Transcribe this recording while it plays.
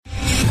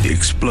The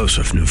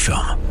explosive new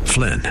film,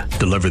 Flynn,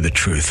 deliver the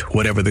truth,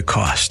 whatever the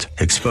cost,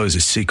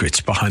 exposes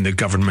secrets behind the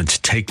government's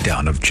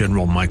takedown of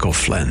General Michael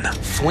Flynn.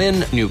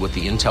 Flynn knew what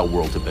the intel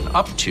world had been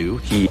up to.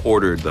 He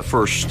ordered the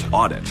first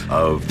audit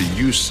of the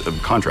use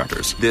of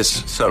contractors.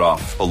 This set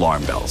off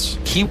alarm bells.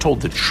 He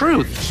told the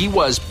truth. He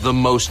was the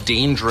most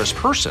dangerous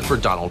person for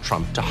Donald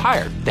Trump to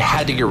hire. They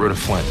had to get rid of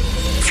Flynn.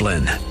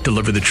 Flynn,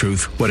 deliver the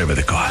truth, whatever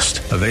the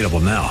cost. Available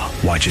now.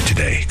 Watch it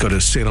today. Go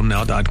to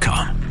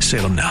salemnow.com.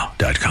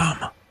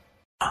 salemnow.com.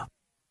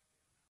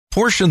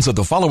 Portions of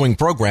the following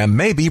program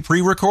may be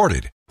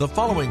pre-recorded. The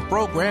following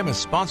program is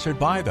sponsored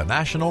by the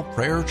National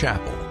Prayer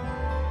Chapel.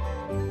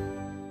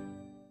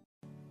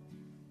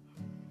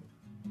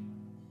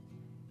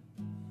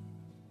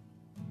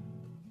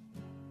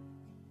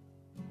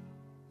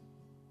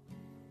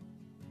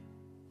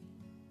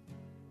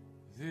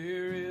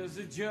 There is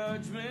a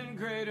judgment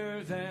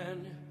greater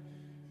than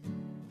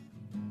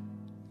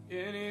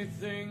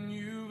anything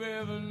you've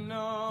ever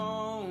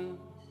known.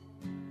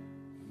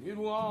 It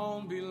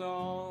won't be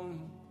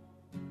long.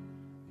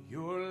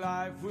 Your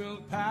life will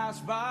pass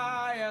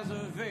by as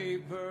a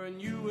vapor,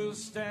 and you will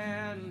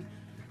stand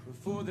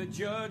before the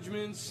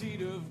judgment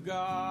seat of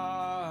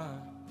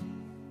God.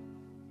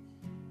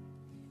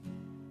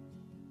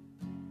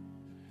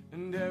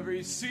 And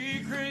every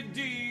secret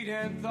deed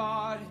and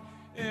thought,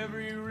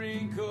 every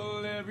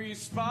wrinkle, every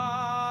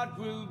spot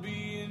will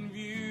be in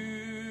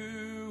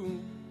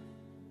view.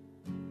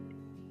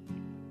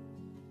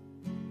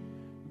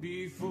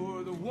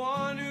 Before the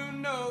one who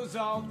knows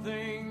all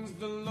things,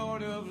 the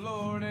Lord of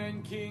Lords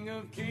and King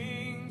of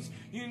Kings,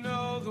 you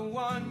know, the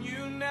one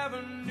you never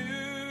knew.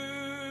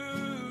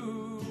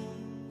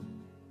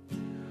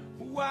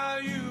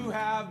 While you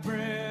have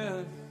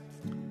breath,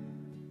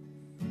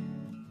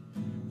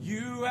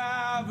 you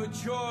have a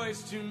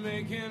choice to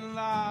make in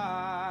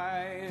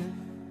life.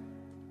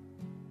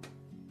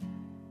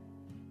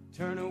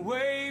 Turn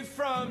away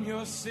from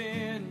your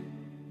sin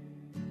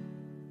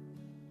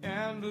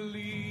and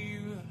believe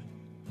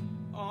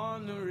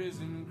on the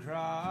risen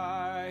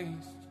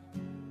Christ.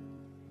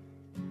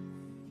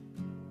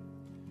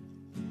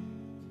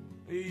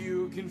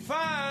 You can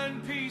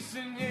find peace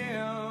in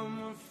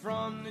Him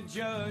from the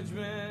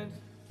judgment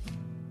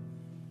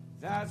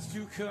that's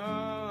to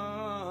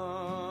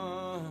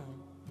come.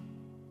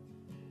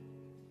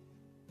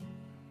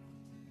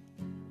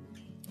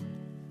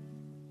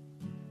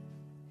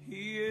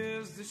 He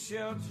is the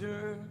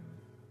shelter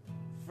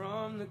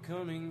from the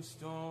coming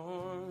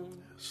storm.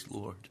 Yes,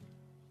 Lord.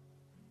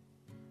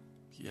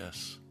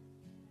 Yes.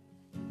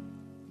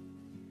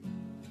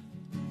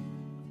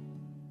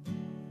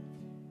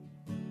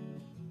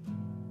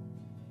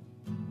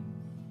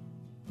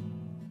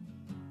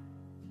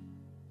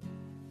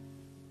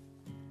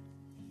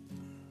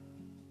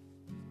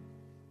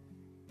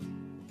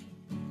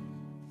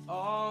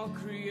 All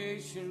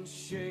creation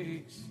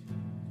shakes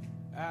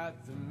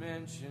at the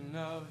mention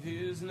of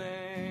His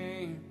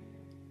name.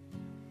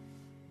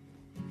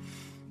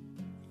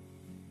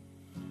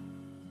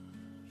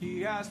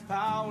 He has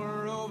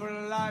power over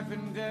life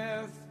and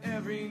death.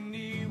 Every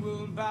knee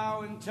will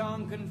bow and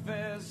tongue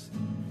confess.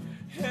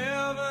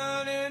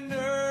 Heaven and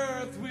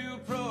earth will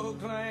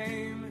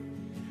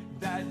proclaim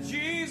that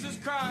Jesus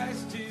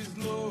Christ is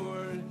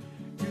Lord.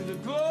 To the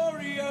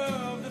glory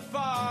of the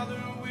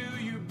Father, will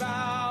you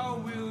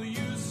bow? Will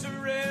you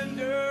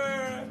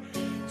surrender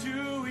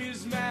to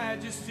His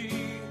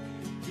majesty?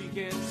 He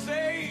can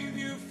save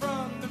you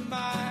from the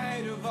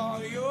might of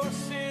all your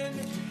sin.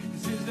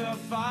 This is the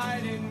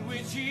fight in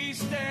which He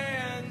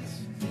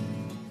stands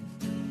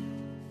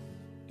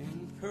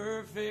in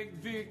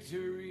perfect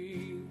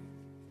victory.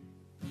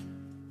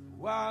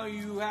 While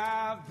you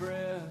have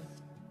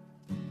breath,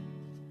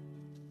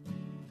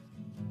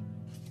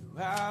 you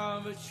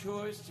have a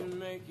choice to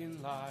make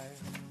in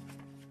life.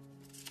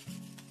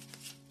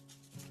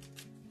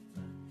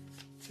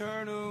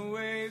 Turn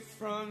away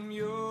from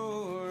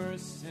your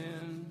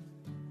sin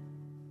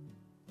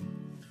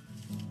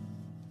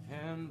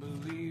and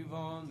believe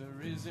on the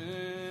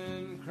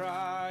risen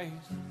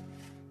Christ.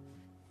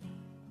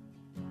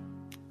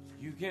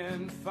 You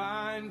can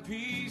find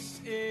peace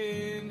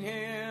in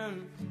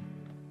Him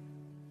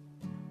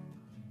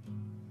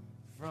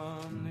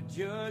from the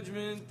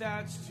judgment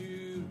that's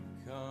to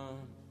come.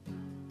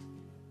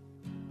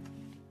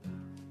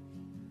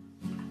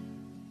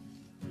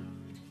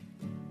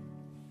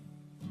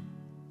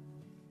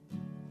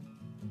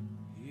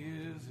 He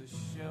is a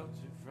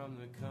shelter from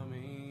the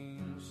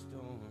coming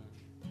storm.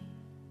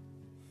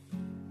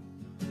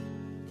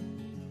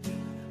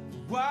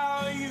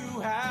 While you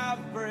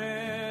have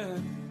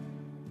breath,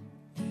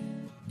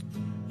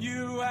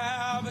 you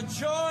have a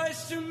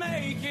choice to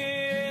make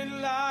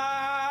in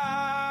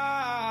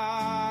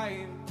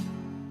life.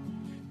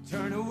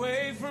 Turn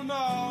away from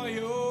all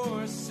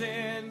your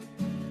sin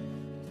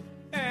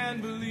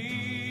and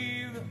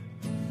believe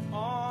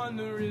on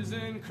the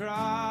risen Christ.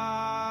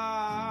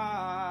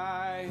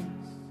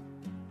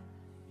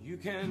 You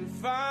can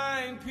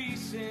find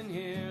peace in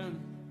Him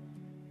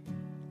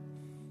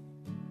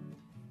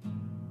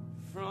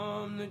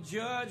from the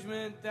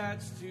judgment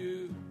that's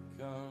to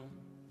come.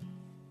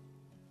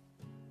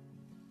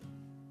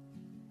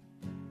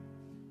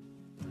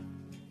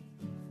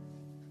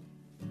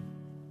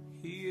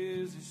 He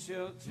is a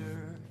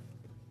shelter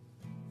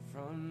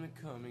from the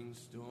coming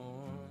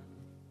storm.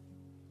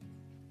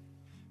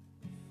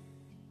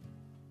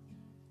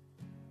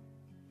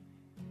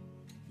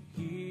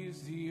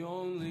 He's the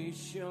only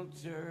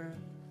shelter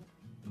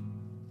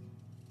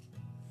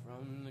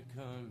from the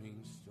coming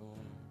storm.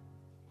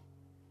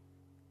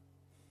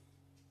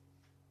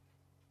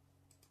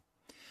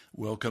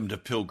 Welcome to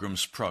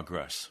Pilgrim's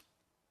Progress.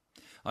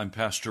 I'm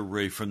Pastor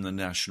Ray from the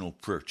National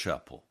Prayer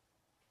Chapel.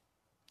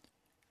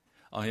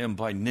 I am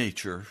by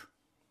nature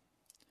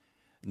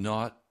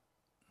not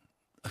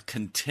a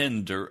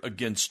contender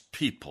against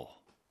people.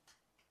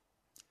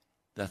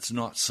 That's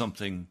not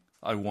something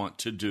I want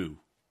to do.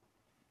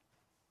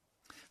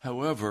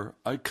 However,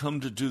 I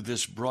come to do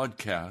this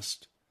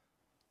broadcast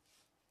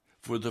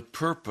for the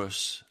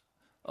purpose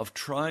of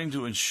trying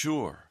to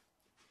ensure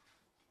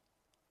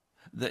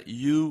that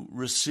you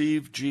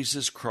receive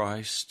Jesus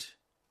Christ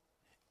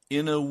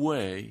in a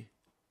way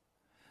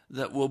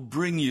that will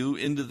bring you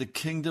into the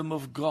kingdom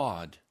of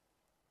God.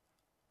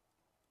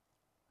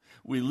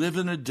 We live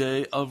in a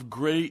day of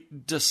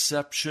great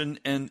deception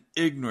and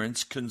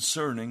ignorance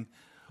concerning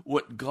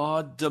what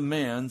God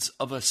demands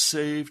of a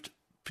saved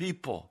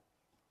people.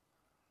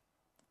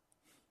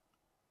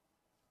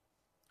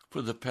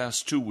 For the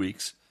past 2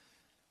 weeks,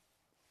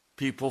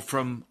 people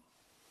from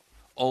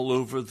all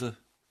over the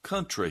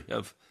country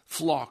have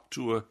flocked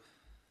to a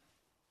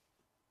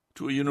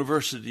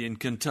university in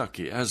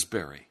Kentucky,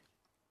 Asbury,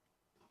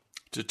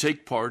 to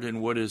take part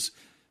in what is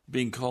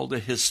being called a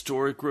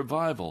historic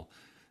revival.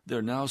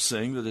 They're now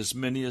saying that as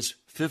many as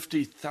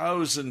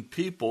 50,000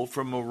 people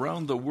from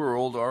around the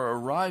world are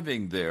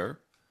arriving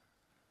there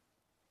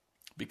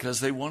because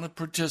they want to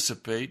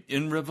participate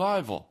in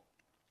revival.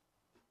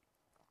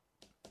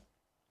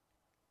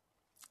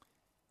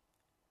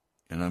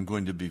 And I'm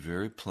going to be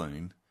very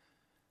plain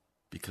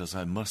because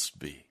I must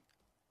be.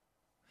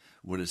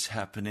 What is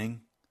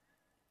happening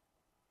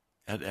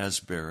at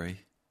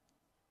Asbury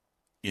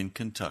in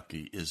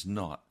Kentucky is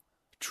not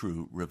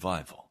true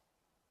revival.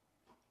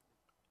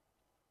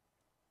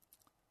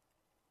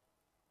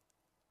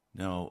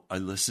 Now, I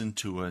listened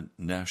to a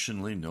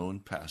nationally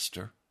known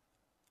pastor,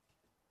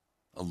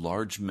 a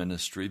large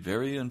ministry,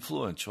 very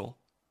influential,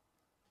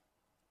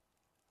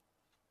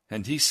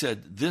 and he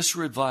said, this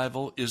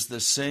revival is the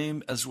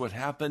same as what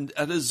happened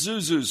at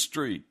Azusa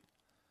Street.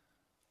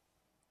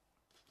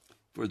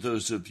 For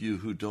those of you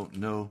who don't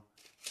know,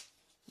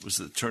 it was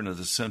the turn of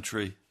the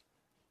century.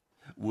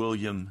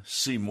 William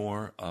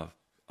Seymour, a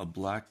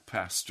black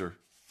pastor,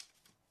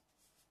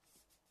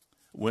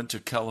 went to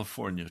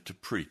California to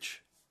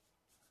preach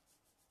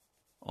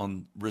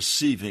on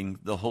receiving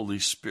the Holy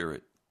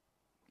Spirit.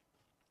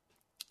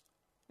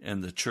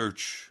 And the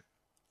church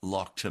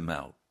locked him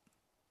out,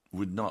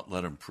 would not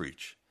let him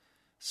preach.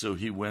 So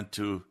he went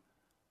to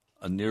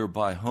a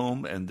nearby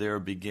home and there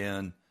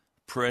began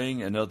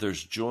praying, and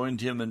others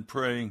joined him in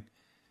praying,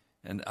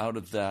 and out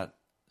of that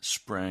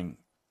sprang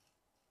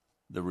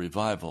the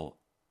revival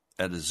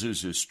at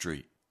Azusa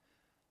Street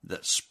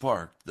that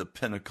sparked the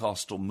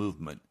Pentecostal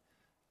movement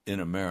in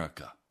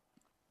America.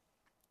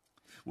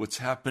 What's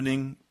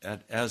happening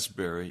at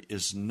Asbury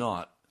is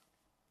not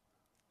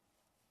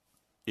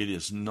a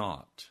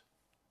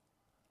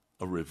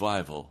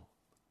revival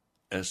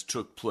as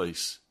took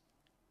place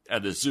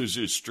at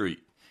Azusa Street.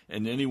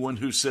 And anyone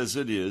who says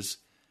it is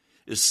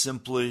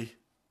simply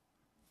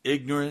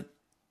ignorant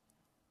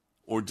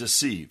or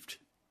deceived.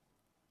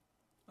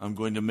 I'm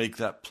going to make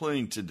that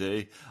plain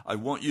today. I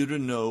want you to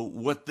know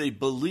what they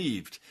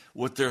believed,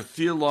 what their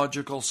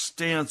theological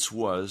stance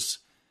was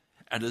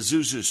at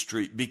Azusa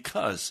Street,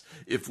 because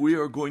if we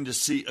are going to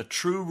see a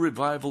true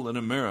revival in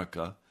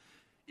America,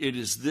 it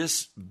is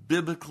this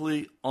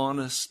biblically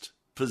honest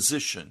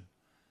position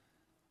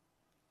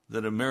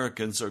that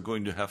Americans are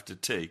going to have to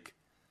take.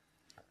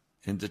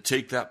 And to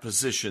take that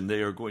position,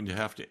 they are going to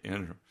have to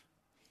enter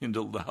into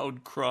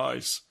loud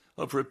cries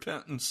of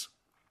repentance.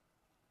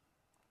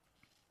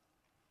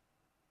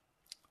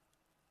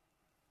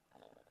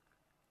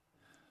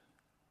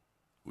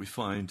 We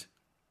find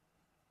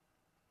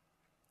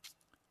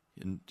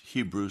in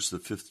Hebrews, the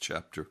 5th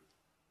chapter,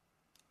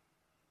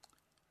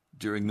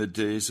 during the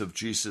days of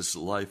Jesus'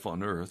 life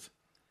on earth,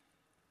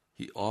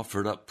 he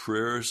offered up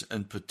prayers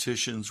and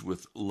petitions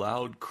with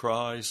loud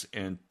cries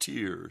and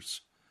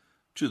tears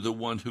to the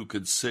one who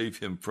could save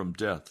him from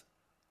death.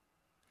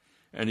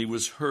 And he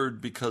was heard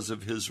because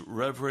of his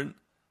reverent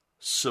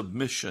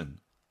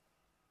submission.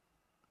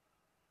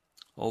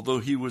 Although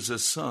he was a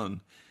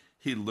son,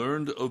 he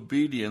learned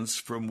obedience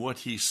from what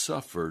he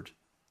suffered,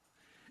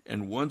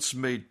 and once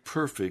made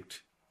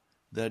perfect,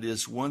 that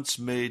is, once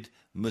made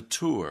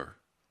mature,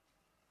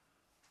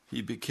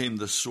 he became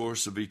the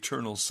source of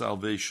eternal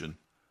salvation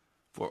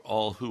for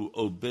all who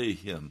obey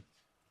him.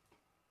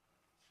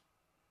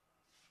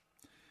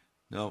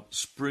 Now,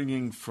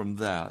 springing from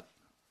that,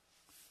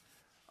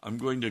 I'm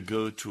going to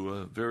go to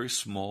a very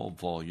small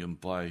volume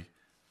by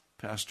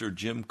Pastor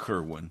Jim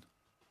Kerwin.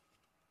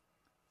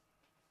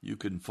 You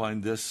can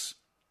find this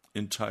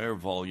entire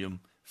volume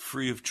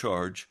free of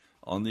charge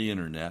on the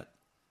internet.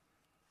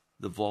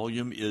 The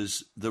volume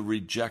is The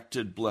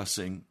Rejected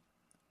Blessing,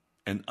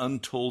 an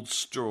untold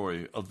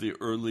story of the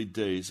early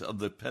days of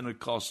the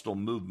Pentecostal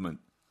movement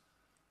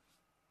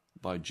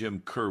by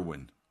Jim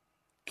Kerwin,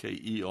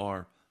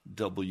 Kerwin.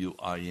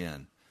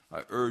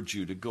 I urge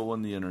you to go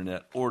on the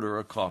internet, order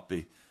a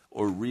copy,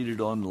 or read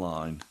it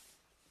online.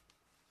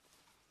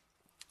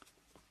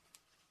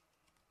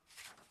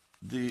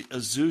 The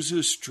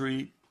Azusa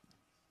Street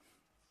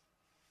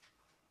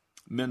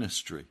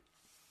ministry,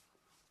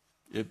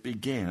 it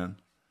began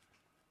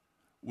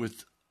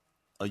with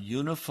a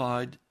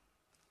unified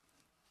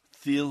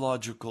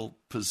theological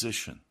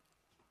position.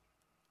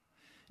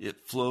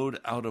 It flowed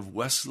out of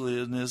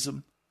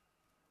Wesleyanism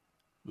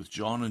with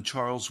John and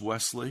Charles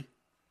Wesley.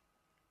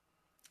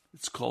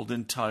 It's called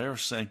entire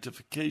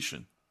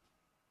sanctification.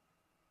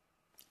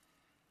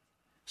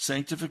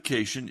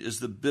 Sanctification is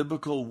the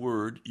biblical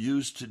word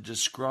used to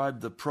describe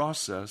the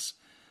process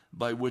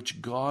by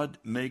which God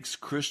makes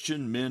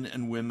Christian men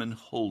and women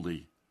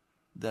holy.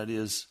 That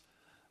is,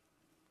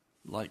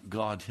 like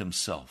God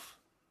himself.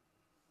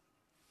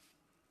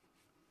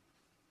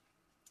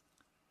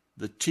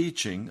 The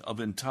teaching of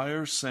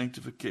entire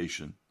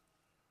sanctification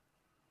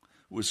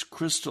was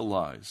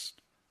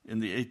crystallized in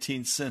the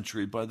 18th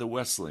century by the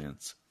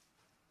Wesleyans.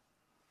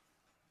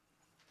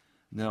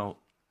 Now,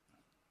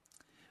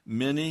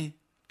 many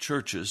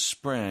churches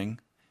sprang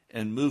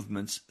and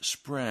movements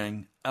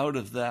sprang out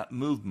of that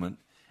movement,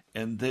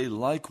 and they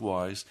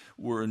likewise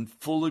were in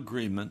full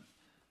agreement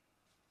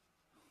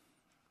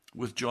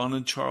with John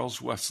and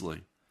Charles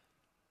Wesley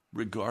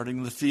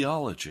regarding the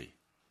theology.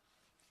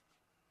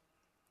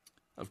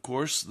 Of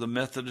course, the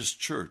Methodist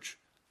Church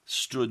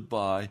stood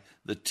by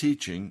the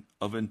teaching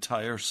of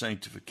entire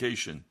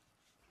sanctification.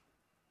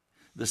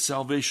 The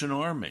Salvation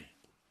Army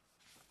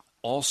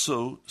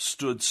also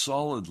stood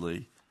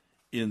solidly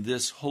in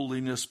this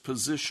holiness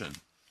position.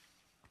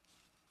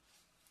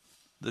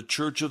 The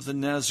Church of the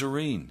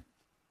Nazarene,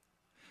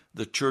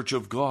 the Church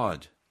of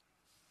God,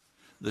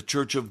 the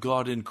Church of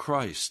God in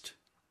Christ,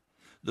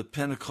 the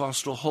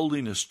Pentecostal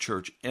Holiness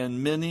Church,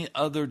 and many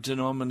other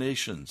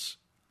denominations.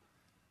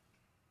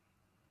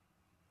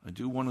 I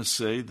do want to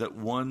say that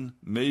one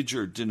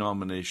major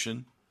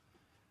denomination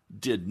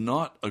did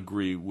not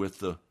agree with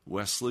the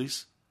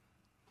Wesleys,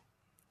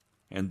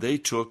 and they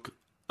took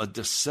a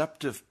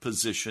deceptive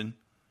position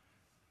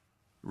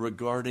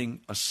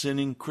regarding a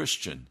sinning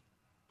Christian,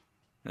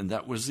 and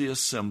that was the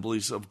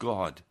Assemblies of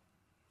God.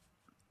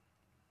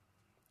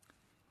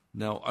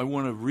 Now, I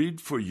want to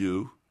read for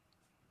you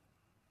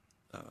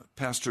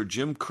Pastor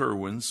Jim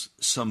Kerwin's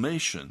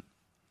summation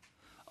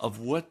of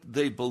what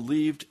they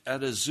believed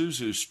at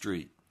Azusa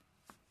Street.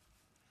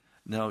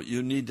 Now,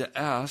 you need to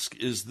ask,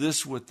 is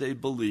this what they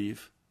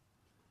believe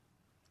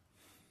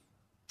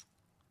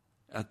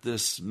at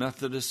this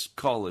Methodist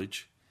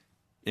college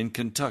in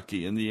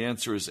Kentucky? And the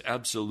answer is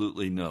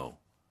absolutely no.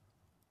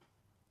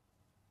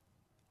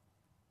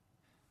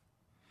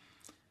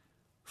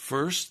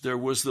 First, there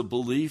was the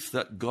belief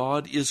that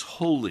God is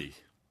holy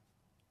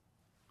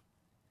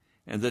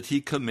and that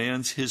he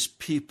commands his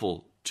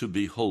people to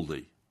be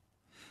holy,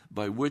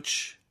 by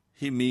which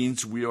he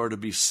means we are to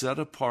be set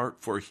apart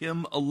for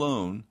him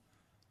alone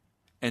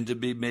and to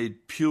be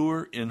made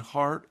pure in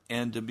heart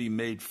and to be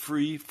made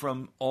free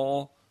from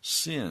all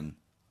sin.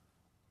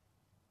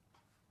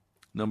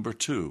 Number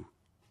 2,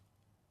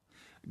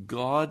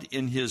 God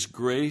in his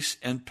grace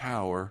and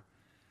power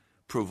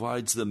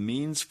provides the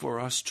means for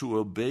us to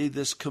obey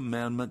this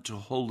commandment to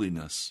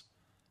holiness.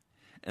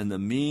 And the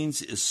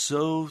means is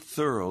so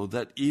thorough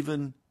that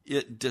even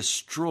it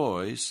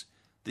destroys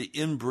the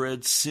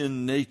inbred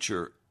sin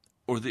nature,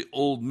 or the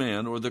old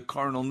man, or the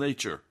carnal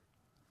nature.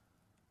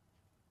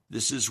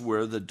 This is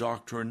where the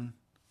doctrine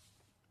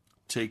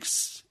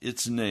takes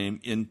its name,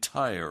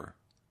 entire,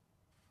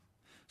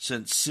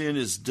 since sin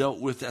is dealt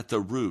with at the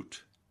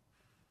root.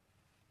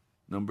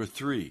 Number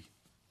 3,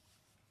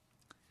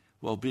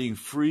 while being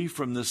free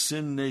from the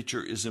sin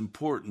nature is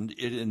important,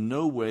 it in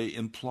no way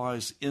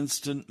implies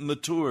instant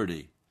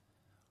maturity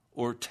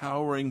or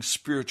towering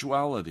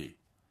spirituality.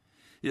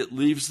 It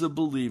leaves the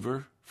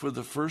believer, for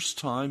the first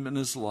time in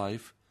his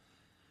life,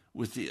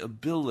 with the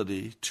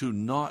ability to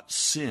not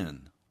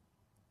sin.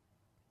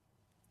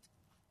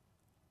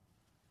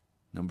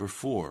 Number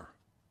 4,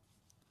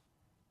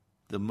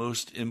 the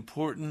most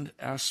important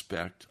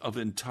aspect of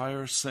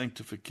entire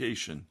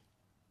sanctification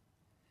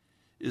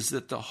is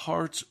that the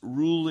heart's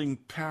ruling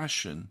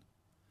passion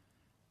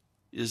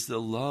is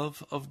the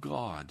love of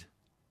God.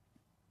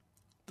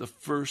 The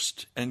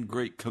first and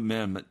great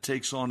commandment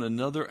takes on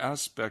another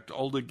aspect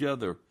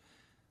altogether,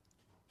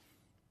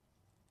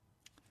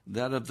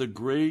 that of the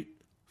great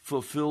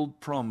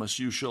fulfilled promise,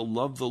 you shall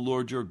love the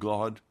Lord your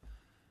God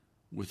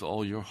with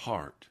all your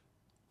heart.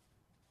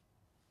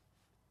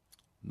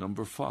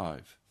 Number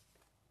 5,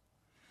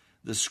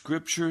 The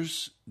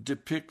Scriptures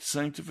depict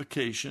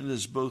sanctification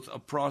as both a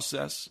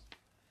process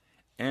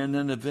and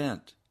an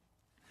event.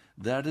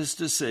 That is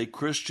to say,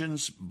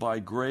 Christians, by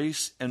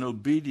grace and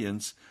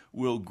obedience,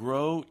 will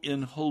grow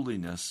in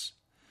holiness,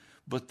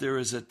 but there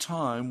is a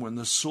time when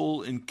the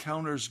soul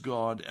encounters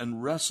God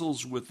and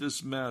wrestles with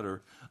this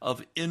matter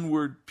of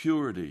inward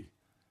purity.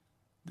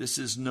 This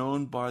is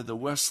known by the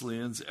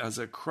Wesleyans as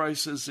a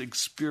crisis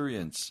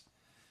experience.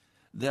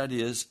 That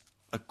is,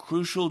 a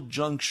crucial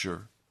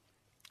juncture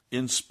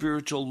in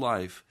spiritual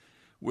life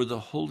where the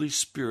Holy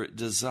Spirit,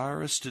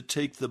 desirous to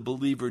take the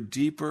believer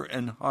deeper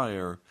and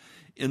higher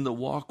in the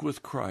walk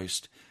with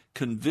Christ,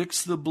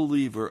 convicts the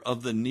believer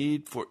of the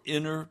need for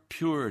inner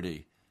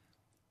purity.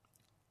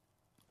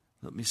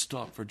 Let me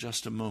stop for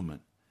just a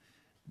moment.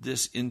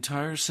 This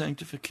entire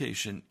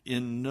sanctification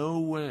in no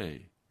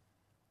way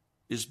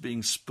is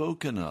being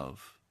spoken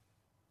of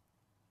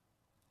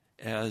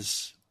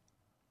as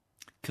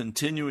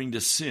continuing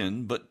to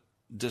sin, but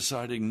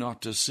deciding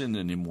not to sin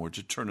anymore,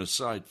 to turn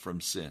aside from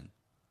sin.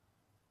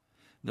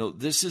 No,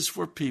 this is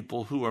for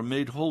people who are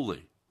made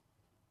holy,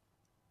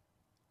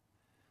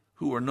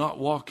 who are not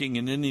walking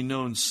in any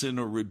known sin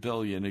or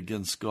rebellion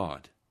against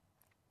God.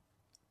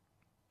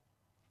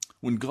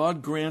 When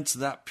God grants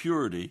that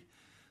purity,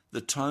 the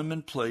time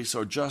and place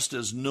are just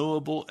as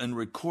knowable and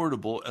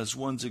recordable as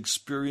one's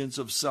experience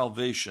of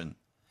salvation.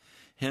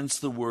 Hence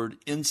the word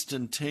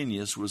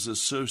instantaneous was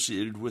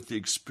associated with the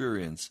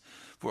experience.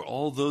 For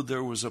although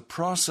there was a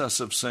process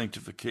of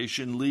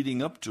sanctification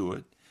leading up to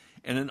it,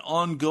 and an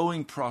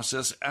ongoing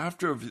process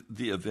after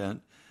the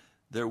event,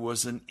 there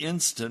was an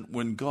instant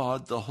when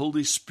God, the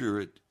Holy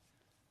Spirit,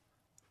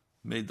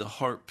 made the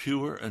heart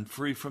pure and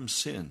free from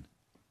sin.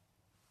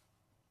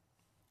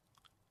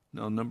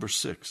 Now, number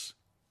 6.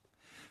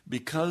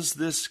 Because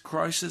this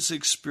crisis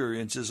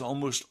experience is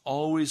almost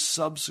always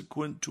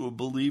subsequent to a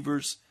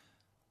believer's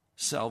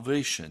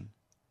salvation,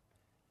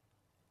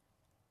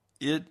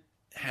 it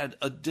had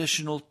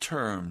additional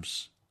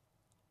terms,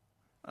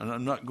 and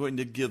I'm not going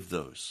to give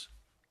those.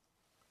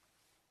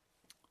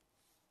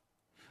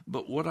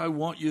 But what I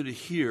want you to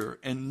hear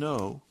and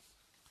know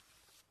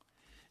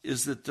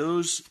is that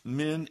those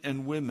men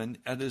and women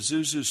at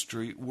Azusa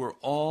Street were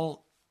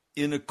all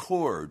in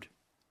accord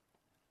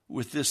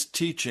with this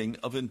teaching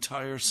of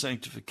entire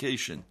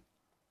sanctification.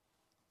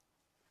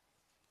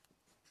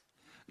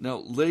 Now,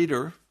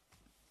 later,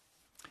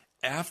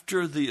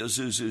 after the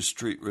Azusa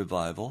Street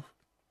revival,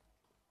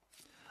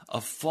 a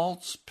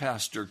false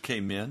pastor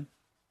came in,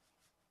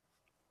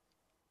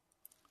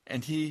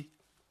 and he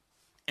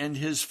and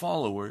his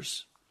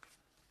followers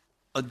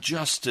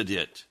adjusted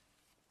it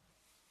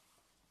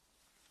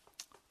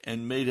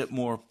and made it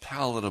more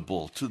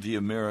palatable to the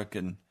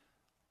American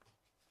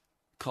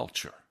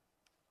culture.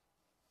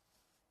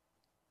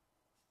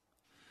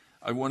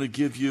 I want to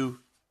give you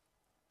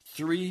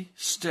 3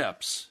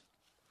 steps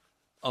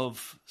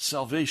of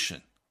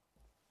salvation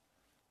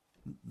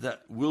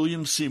that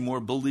William Seymour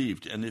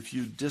believed. And if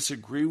you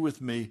disagree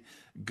with me,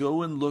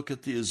 go and look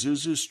at the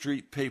Azusa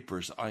Street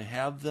papers. I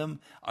have them.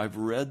 I've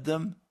read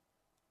them.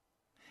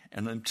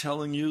 And I'm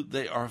telling you,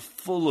 they are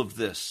full of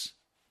this.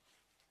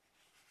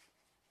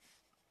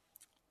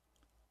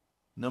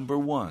 Number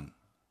 1,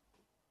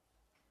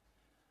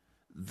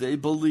 they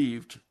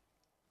believed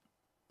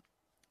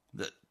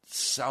that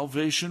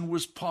salvation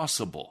was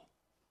possible,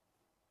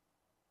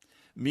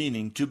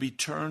 meaning to be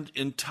turned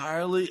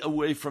entirely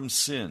away from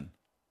sin,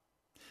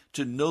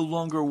 to no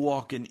longer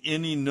walk in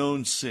any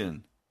known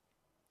sin.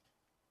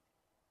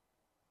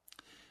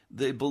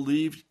 They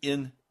believed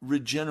in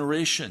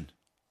regeneration,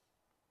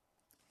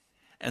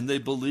 and they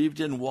believed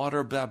in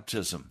water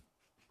baptism.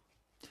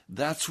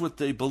 That's what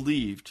they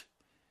believed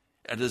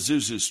at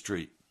Azusa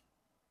Street.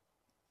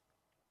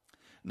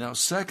 Now,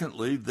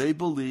 secondly, they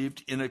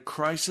believed in a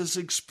crisis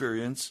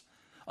experience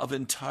of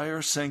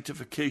entire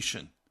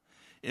sanctification,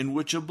 in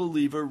which a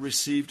believer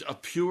received a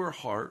pure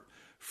heart,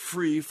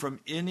 free from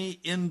any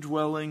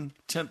indwelling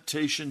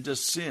temptation to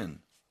sin,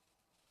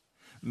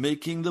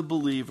 making the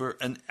believer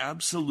an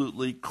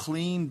absolutely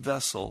clean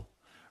vessel,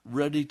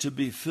 ready to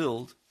be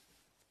filled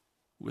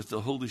with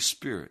the Holy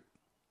Spirit.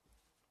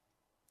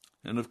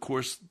 And of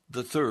course,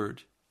 the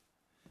third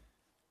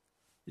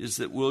is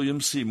that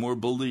William Seymour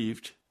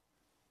believed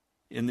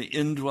in the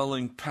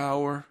indwelling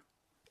power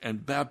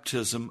and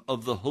baptism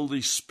of the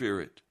Holy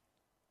Spirit,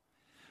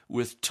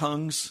 with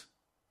tongues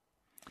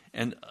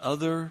and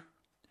other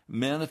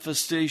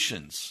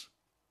manifestations.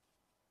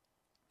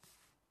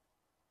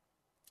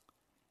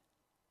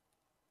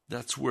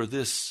 That's where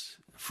this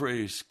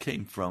phrase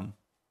came from.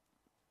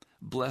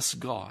 Bless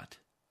God.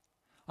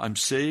 I'm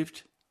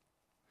saved,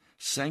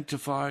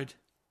 sanctified,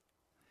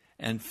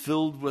 and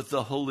filled with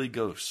the Holy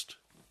Ghost.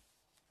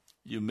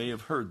 You may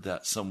have heard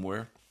that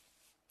somewhere.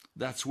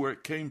 That's where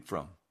it came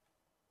from.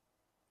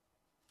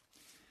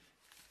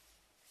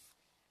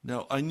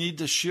 Now, I need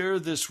to share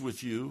this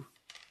with you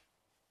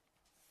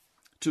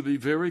to be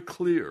very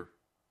clear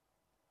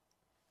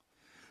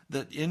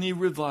that any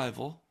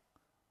revival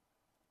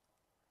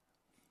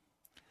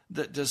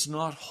that does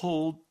not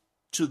hold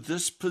to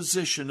this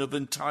position of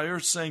entire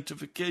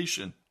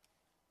sanctification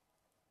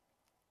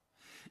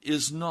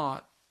is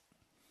not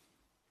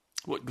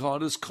what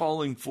God is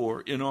calling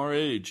for in our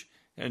age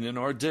and in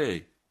our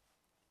day.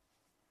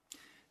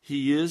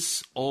 He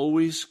is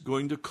always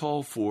going to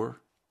call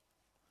for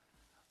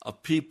a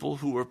people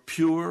who are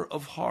pure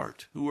of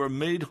heart, who are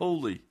made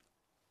holy,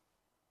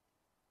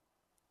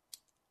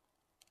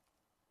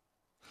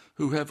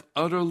 who have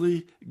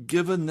utterly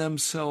given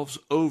themselves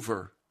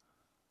over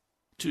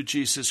to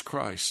Jesus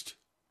Christ.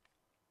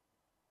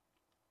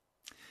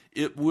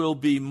 It will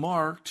be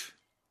marked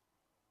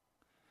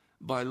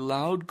by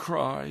loud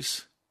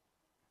cries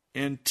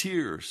and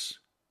tears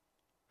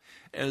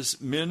as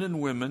men and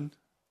women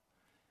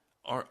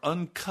are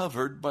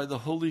uncovered by the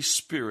Holy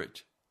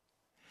Spirit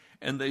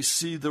and they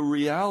see the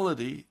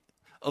reality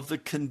of the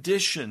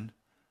condition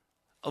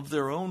of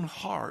their own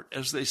heart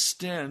as they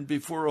stand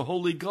before a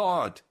holy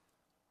God.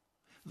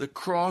 The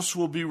cross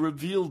will be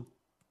revealed,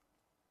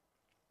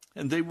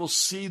 and they will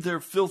see their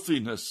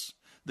filthiness.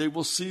 They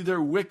will see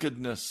their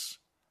wickedness,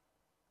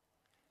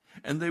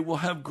 and they will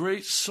have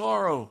great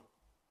sorrow,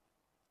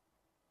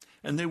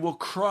 and they will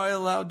cry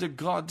aloud to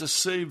God to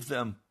save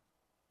them.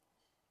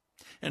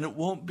 And it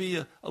won't be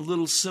a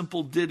little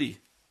simple ditty.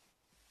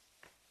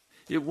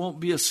 It won't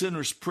be a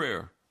sinner's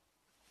prayer.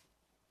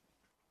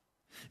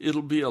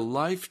 It'll be a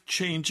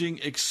life-changing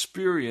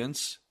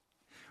experience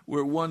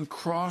where one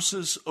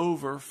crosses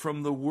over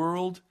from the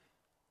world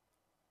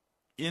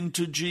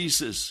into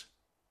Jesus.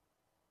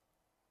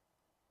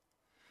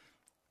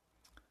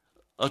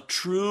 A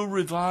true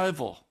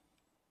revival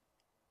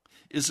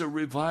is a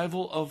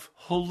revival of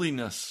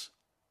holiness,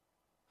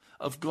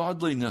 of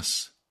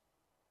godliness.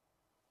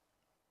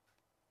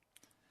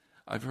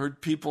 I've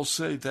heard people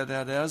say that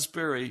at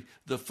Asbury,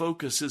 the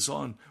focus is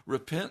on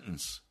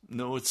repentance.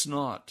 No, it's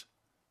not.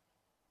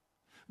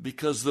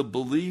 Because the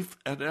belief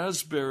at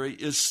Asbury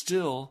is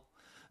still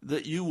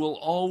that you will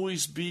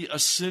always be a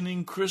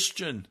sinning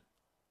Christian,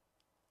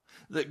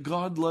 that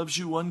God loves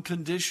you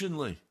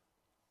unconditionally.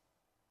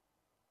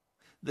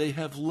 They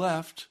have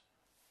left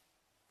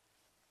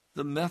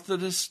the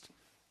Methodist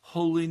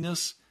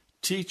holiness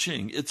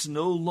teaching. It's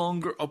no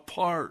longer a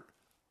part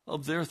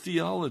of their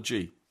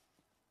theology.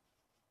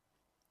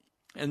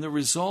 And the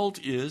result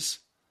is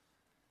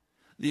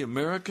the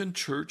American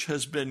church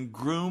has been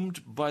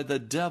groomed by the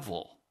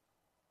devil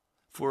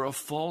for a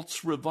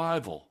false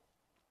revival.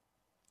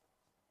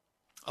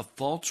 A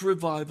false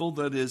revival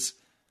that is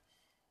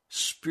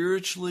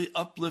spiritually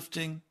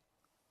uplifting,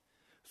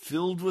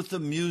 filled with the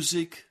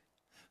music,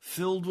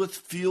 filled with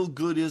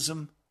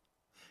feel-goodism,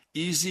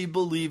 easy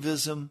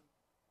believism,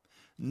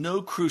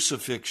 no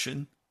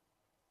crucifixion,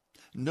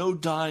 no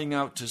dying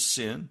out to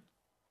sin.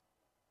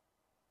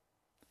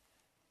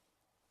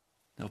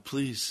 Now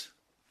please,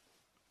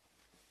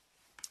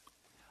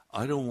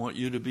 I don't want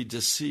you to be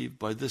deceived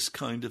by this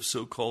kind of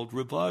so-called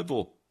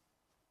revival.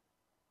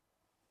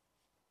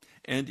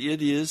 And it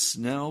is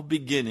now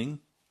beginning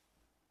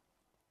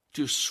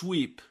to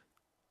sweep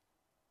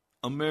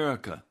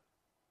America.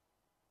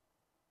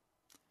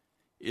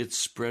 It's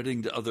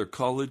spreading to other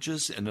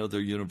colleges and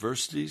other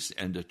universities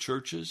and to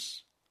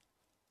churches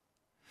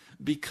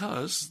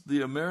because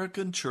the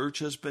American church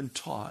has been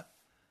taught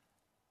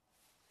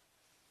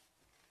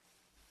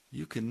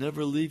you can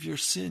never leave your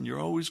sin. You're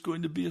always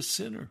going to be a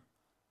sinner.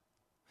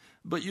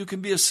 But you can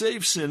be a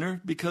saved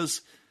sinner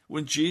because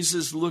when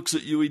Jesus looks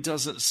at you, he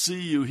doesn't see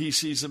you. He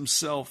sees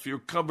himself. You're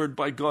covered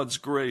by God's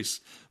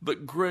grace.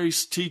 But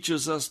grace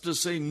teaches us to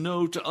say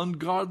no to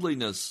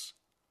ungodliness.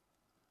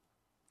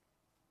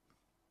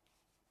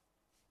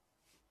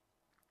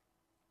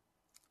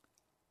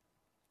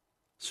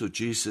 So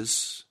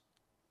Jesus,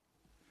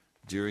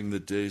 during the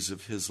days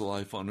of his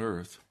life on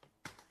earth,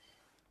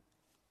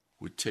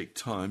 would take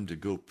time to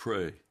go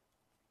pray.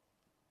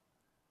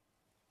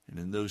 And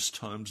in those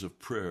times of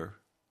prayer,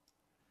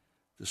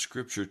 the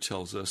scripture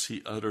tells us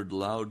he uttered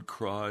loud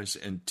cries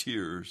and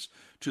tears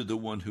to the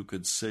one who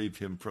could save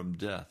him from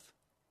death.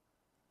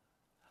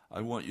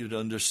 I want you to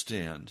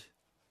understand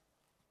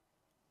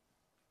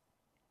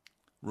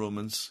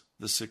Romans,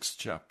 the 6th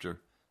chapter,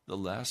 the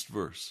last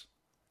verse,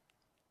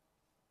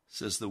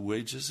 says the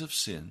wages of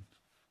sin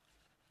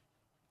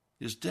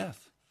is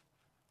death.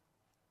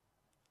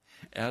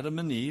 Adam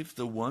and Eve,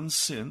 the one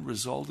sin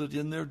resulted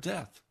in their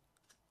death.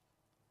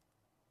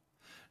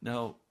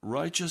 Now,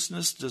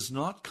 righteousness does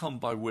not come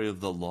by way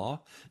of the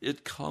law.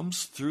 It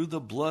comes through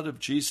the blood of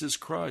Jesus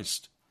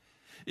Christ.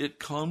 It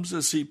comes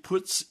as he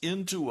puts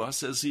into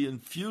us, as he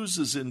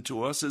infuses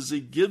into us, as he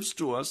gives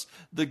to us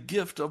the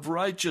gift of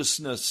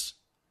righteousness.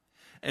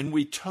 And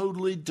we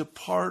totally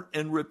depart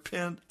and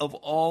repent of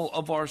all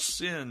of our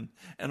sin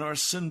and our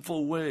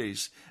sinful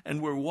ways.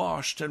 And we're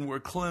washed and we're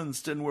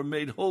cleansed and we're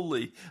made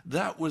holy.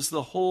 That was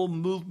the whole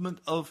movement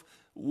of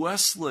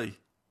Wesley.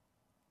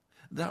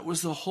 That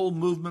was the whole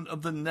movement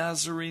of the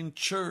Nazarene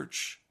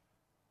Church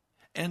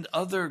and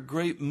other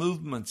great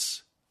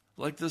movements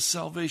like the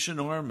Salvation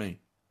Army.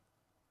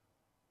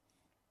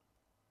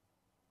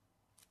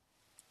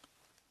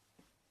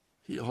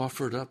 He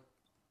offered up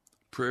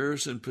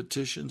prayers and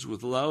petitions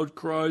with loud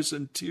cries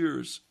and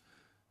tears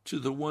to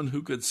the one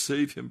who could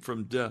save him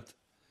from death.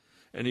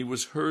 And he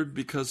was heard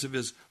because of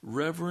his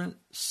reverent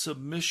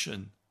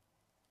submission.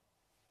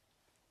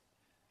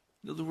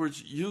 In other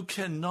words, you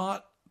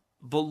cannot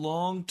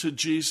belong to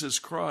Jesus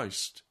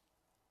Christ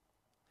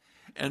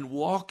and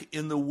walk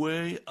in the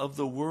way of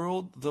the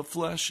world, the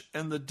flesh,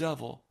 and the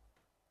devil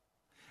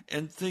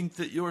and think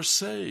that you're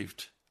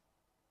saved.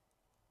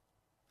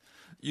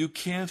 You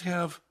can't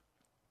have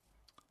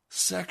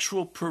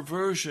sexual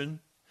perversion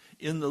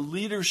in the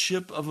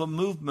leadership of a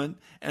movement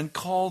and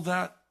call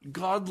that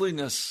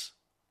godliness.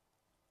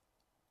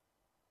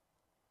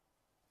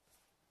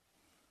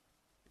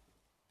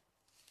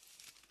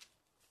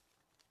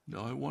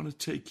 Now I want to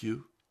take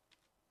you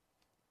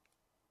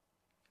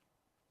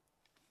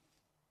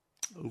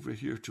over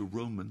here to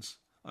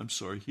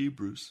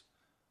Hebrews,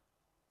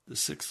 the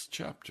 6th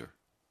chapter.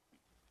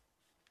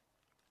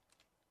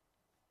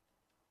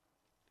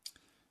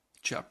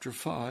 Chapter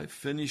 5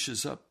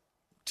 finishes up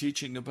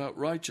teaching about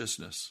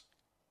righteousness.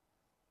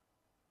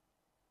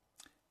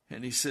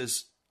 And he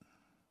says,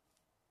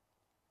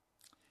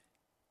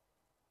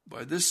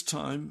 by this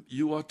time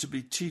you ought to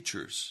be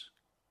teachers.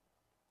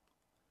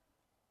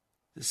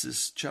 This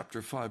is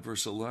chapter 5,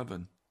 verse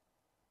 11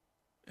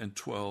 and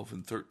 12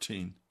 and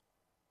 13.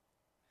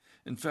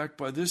 In fact,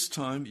 by this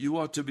time, you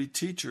ought to be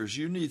teachers.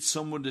 You need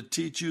someone to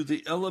teach you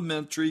the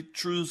elementary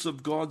truths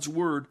of God's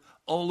Word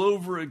all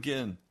over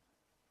again.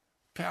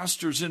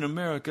 Pastors in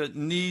America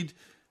need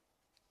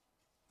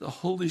the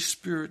Holy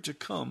Spirit to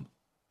come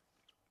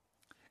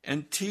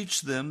and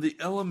teach them the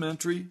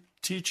elementary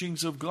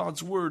teachings of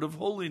God's Word of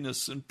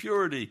holiness and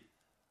purity.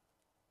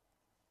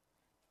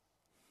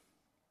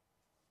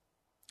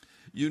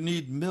 You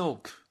need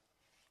milk,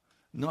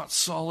 not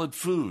solid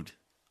food.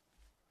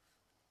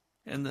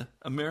 And the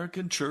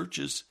American church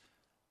is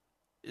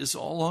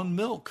all on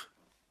milk,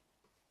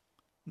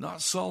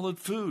 not solid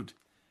food.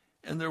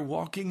 And they're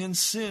walking in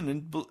sin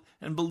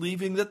and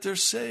believing that they're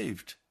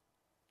saved.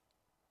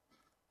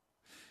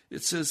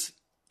 It says,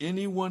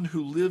 anyone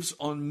who lives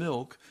on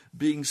milk,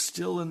 being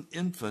still an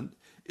infant,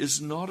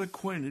 is not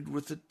acquainted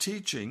with the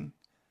teaching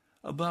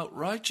about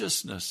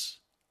righteousness.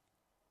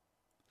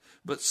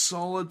 But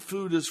solid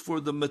food is for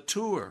the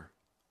mature,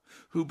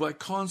 who by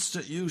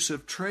constant use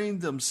have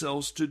trained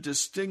themselves to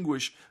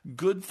distinguish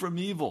good from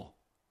evil.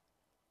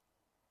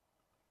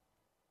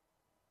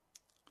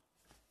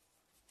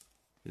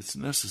 It's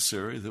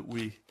necessary that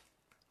we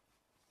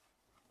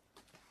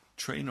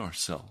train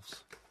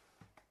ourselves.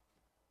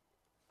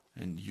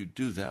 And you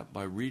do that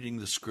by reading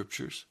the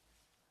scriptures,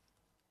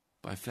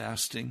 by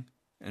fasting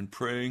and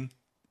praying,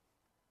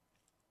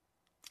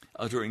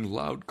 uttering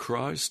loud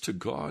cries to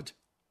God,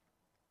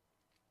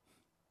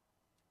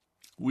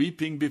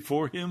 weeping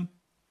before Him,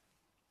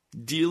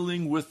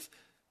 dealing with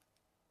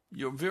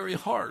your very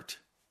heart.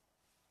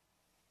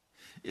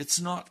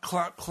 It's not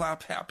clap,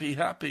 clap, happy,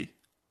 happy.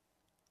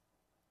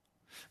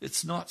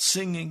 It's not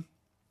singing.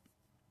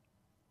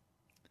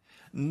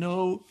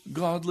 No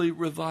godly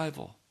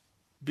revival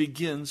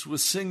begins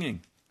with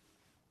singing.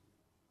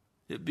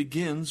 It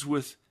begins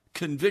with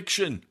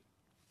conviction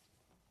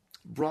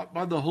brought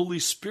by the Holy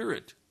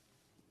Spirit.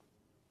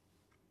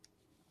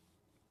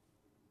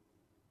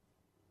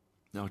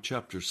 Now,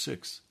 chapter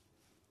 6.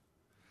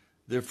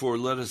 Therefore,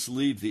 let us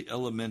leave the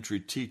elementary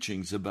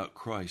teachings about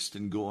Christ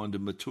and go on to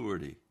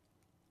maturity,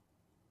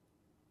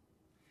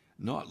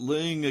 not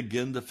laying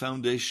again the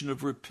foundation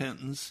of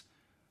repentance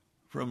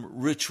from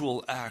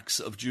ritual acts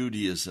of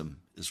Judaism,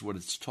 is what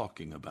it's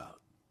talking about.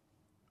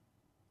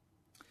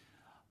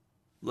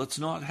 Let's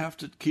not have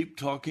to keep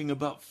talking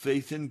about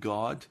faith in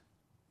God.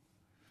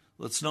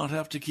 Let's not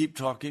have to keep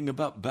talking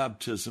about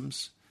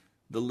baptisms,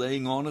 the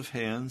laying on of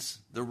hands,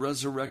 the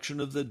resurrection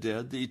of the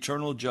dead, the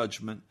eternal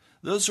judgment.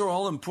 Those are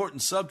all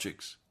important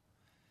subjects.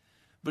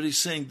 But he's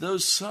saying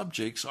those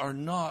subjects are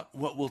not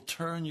what will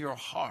turn your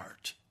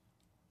heart.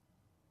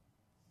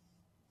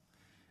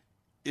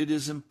 It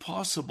is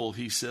impossible,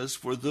 he says,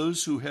 for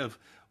those who have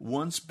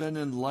once been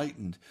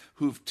enlightened,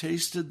 who've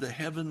tasted the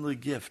heavenly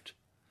gift,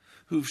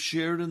 who've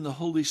shared in the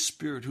Holy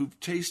Spirit, who've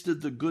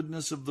tasted the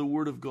goodness of the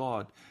Word of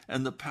God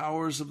and the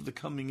powers of the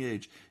coming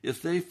age,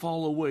 if they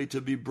fall away, to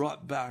be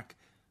brought back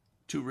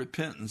to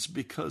repentance,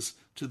 because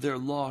to their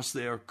loss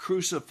they are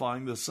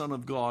crucifying the Son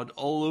of God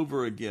all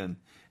over again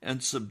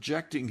and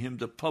subjecting him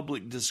to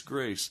public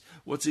disgrace.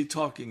 What's he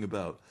talking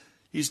about?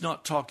 He's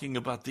not talking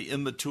about the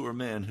immature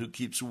man who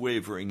keeps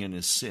wavering in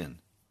his sin.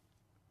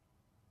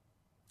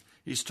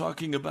 He's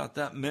talking about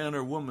that man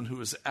or woman who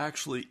has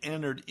actually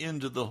entered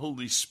into the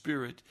Holy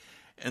Spirit,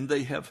 and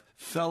they have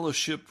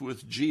fellowshiped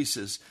with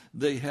Jesus.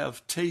 They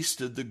have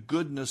tasted the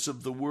goodness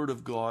of the Word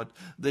of God.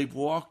 They've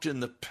walked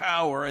in the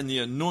power and the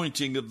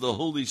anointing of the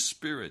Holy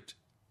Spirit.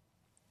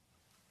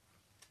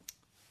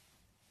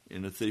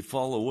 And if they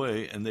fall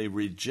away and they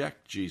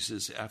reject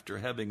Jesus after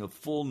having a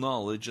full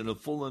knowledge and a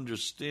full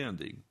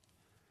understanding,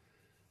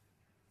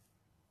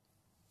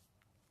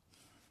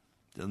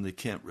 then they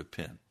can't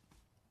repent.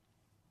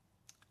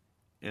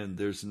 And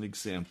there's an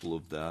example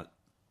of that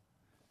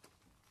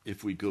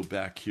if we go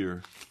back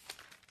here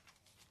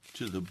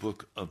to the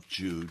book of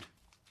Jude,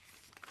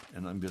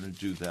 and I'm going to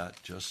do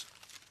that just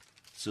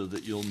so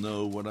that you'll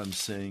know what I'm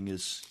saying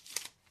is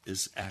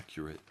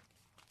accurate.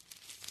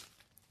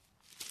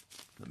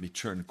 Let me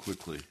turn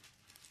quickly.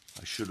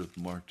 I should have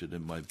marked it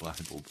in my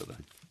Bible,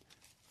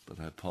 but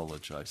I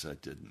apologize, I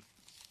didn't.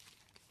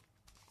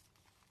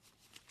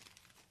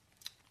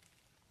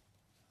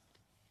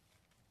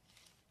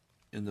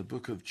 In the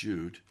book of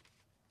Jude,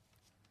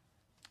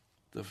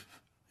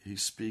 he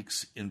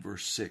speaks in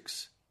verse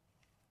 6.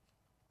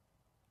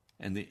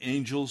 And the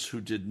angels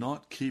who did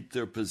not keep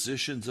their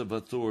positions of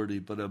authority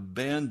but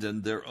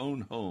abandoned their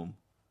own home,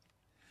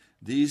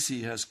 these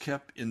he has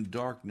kept in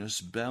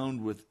darkness,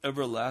 bound with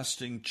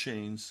everlasting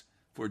chains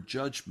for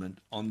judgment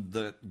on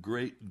that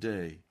great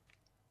day.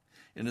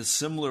 In a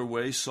similar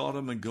way,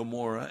 Sodom and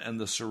Gomorrah and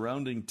the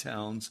surrounding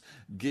towns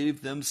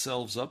gave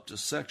themselves up to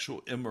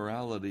sexual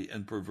immorality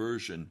and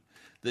perversion.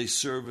 They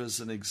serve as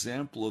an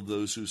example of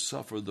those who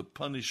suffer the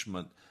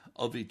punishment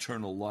of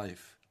eternal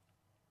life.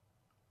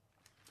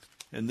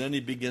 And then he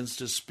begins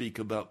to speak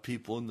about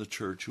people in the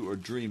church who are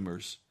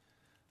dreamers,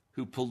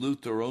 who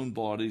pollute their own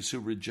bodies, who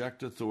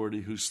reject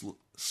authority, who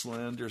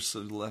slander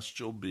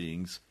celestial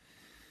beings.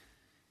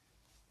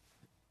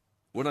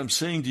 What I'm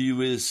saying to you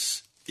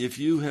is, if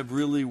you have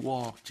really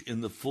walked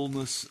in the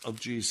fullness of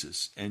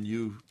Jesus and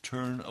you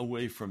turn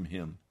away from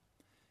him,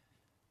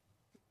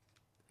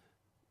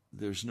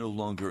 there's no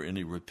longer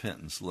any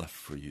repentance left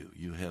for you.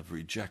 You have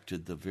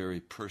rejected the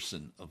very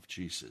person of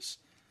Jesus.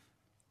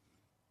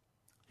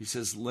 He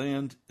says,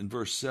 land, in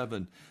verse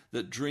 7,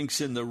 that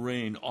drinks in the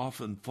rain,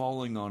 often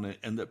falling on it,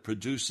 and that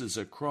produces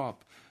a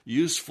crop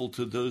useful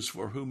to those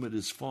for whom it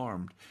is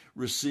farmed,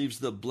 receives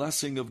the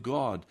blessing of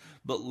God.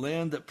 But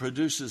land that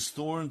produces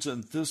thorns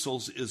and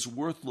thistles is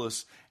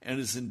worthless and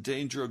is in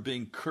danger of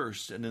being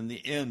cursed, and in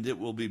the end it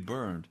will be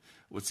burned.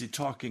 What's he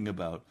talking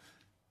about?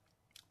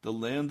 The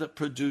land that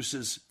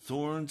produces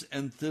thorns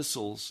and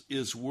thistles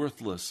is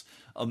worthless.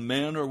 A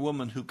man or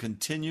woman who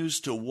continues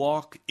to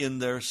walk in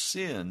their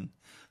sin,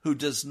 who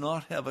does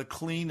not have a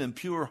clean and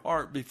pure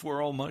heart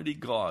before Almighty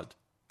God,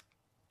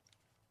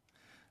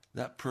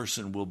 that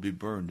person will be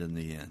burned in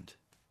the end.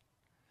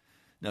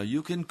 Now,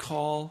 you can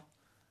call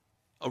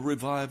a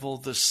revival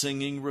the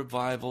singing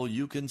revival.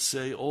 You can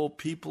say, oh,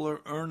 people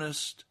are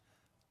earnest.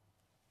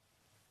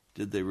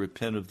 Did they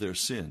repent of their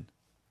sin?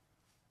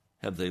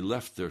 Have they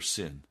left their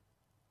sin?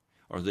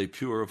 Are they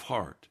pure of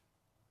heart?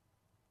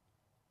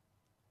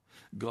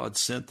 God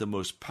sent the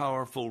most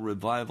powerful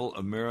revival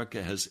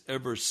America has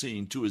ever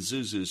seen to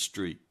Azusa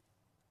Street.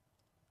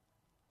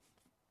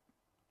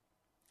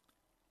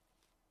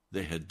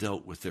 They had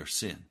dealt with their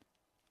sin.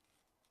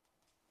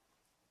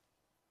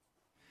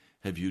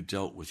 Have you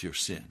dealt with your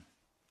sin?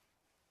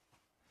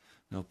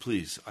 Now,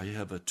 please, I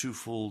have a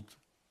twofold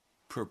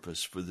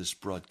purpose for this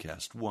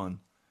broadcast. One,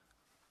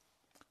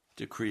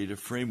 to create a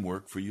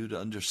framework for you to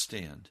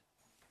understand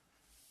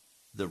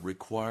the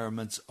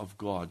requirements of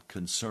God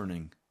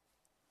concerning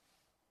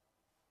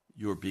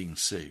your being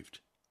saved.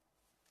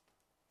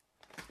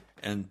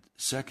 And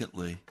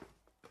secondly,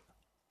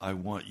 I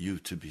want you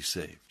to be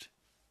saved.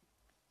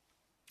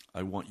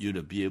 I want you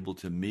to be able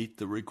to meet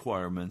the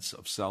requirements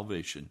of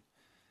salvation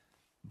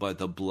by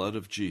the blood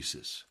of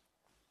Jesus.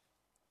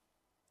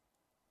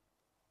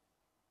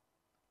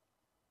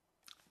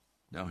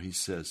 Now he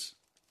says,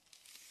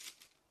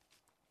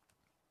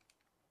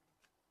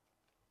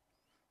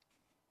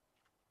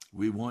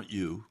 we want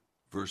you,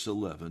 verse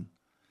 11,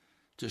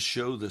 to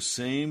show the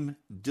same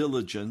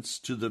diligence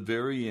to the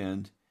very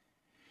end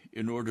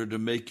in order to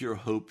make your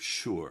hope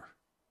sure.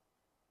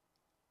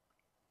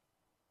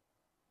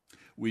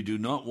 We do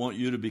not want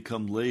you to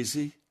become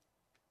lazy,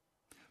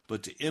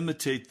 but to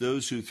imitate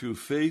those who through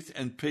faith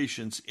and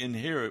patience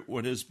inherit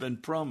what has been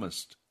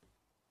promised.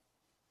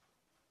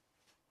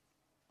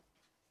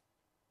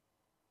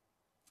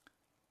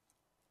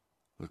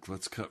 Look,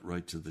 let's cut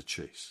right to the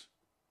chase.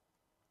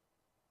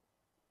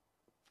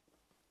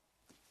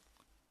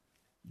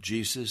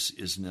 Jesus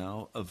is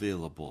now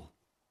available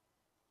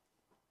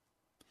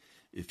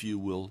if you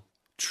will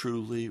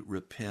truly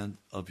repent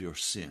of your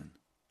sin.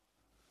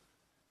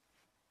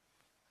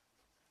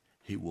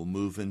 He will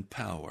move in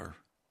power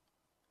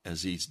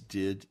as he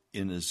did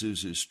in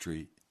Azusa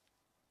Street.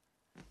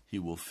 He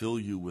will fill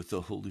you with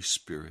the Holy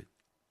Spirit.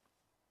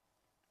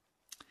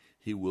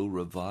 He will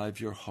revive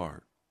your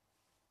heart.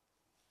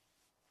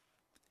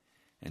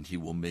 And he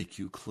will make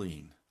you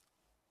clean.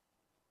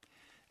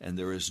 And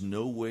there is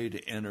no way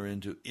to enter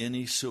into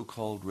any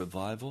so-called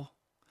revival.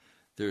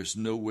 There's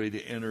no way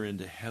to enter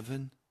into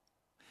heaven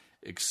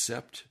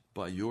except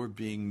by your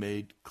being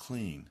made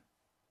clean.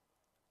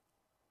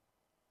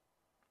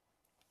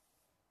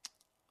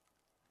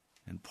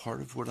 And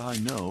part of what I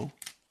know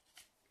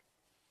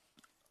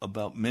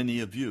about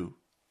many of you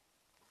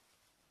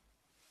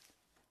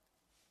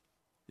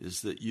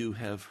is that you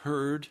have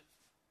heard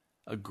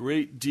a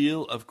great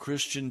deal of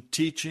Christian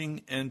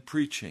teaching and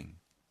preaching,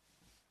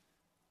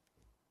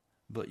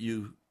 but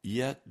you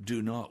yet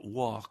do not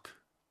walk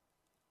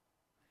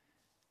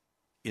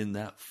in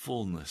that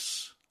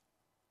fullness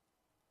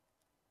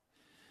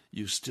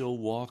you still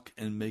walk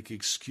and make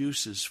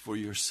excuses for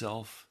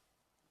yourself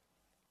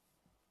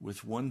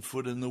with one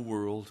foot in the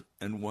world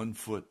and one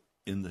foot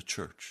in the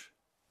church.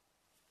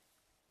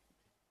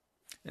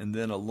 And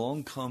then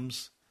along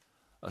comes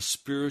a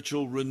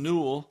spiritual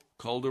renewal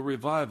called a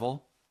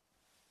revival,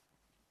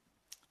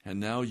 and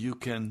now you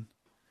can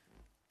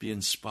be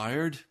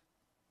inspired,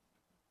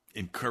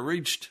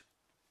 encouraged,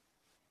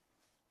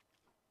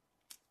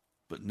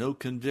 but no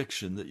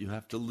conviction that you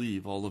have to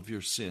leave all of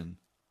your sin.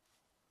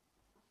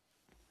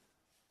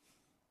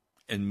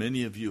 And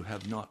many of you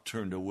have not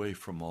turned away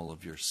from all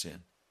of your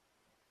sin.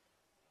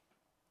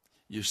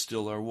 You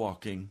still are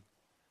walking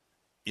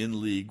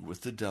in league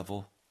with the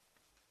devil.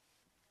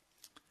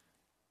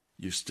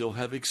 You still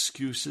have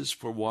excuses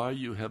for why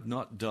you have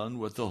not done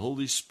what the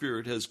Holy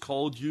Spirit has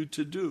called you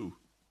to do.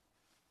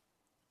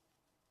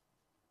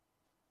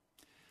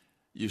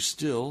 You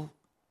still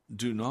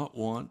do not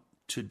want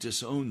to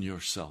disown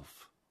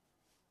yourself.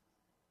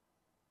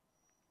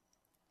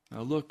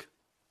 Now look,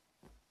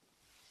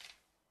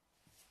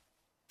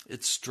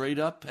 it's straight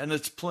up and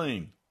it's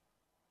plain.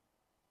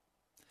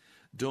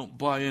 Don't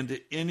buy into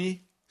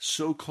any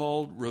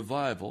so-called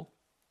revival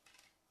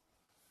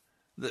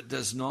that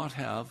does not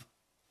have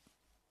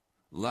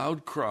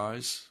loud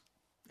cries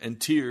and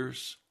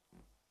tears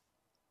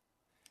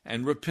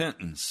and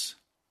repentance,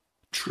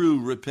 true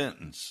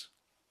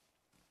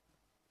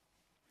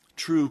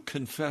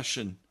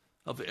confession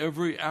of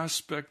every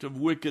aspect of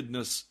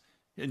wickedness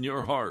in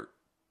your heart.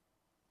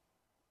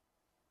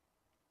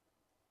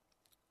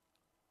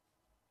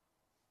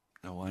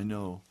 Now, I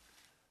know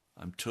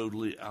I'm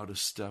totally out of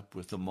step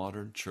with the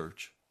modern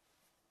church.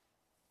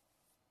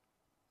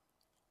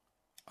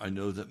 I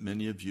know that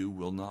many of you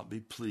will not be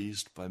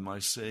pleased by my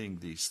saying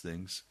these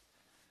things,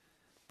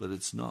 but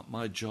it's not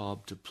my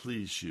job to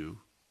please you.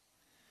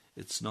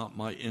 It's not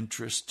my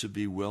interest to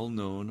be well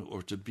known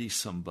or to be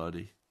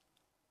somebody.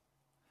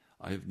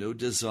 I have no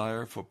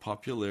desire for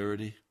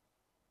popularity.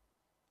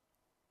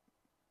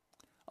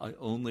 I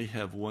only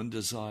have one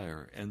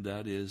desire, and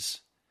that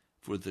is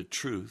for the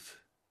truth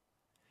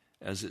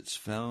as it's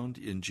found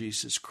in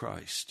Jesus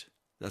Christ.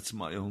 That's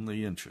my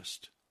only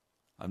interest.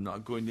 I'm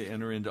not going to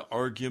enter into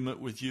argument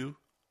with you.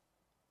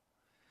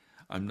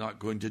 I'm not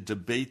going to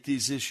debate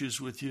these issues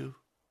with you.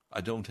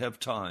 I don't have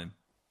time.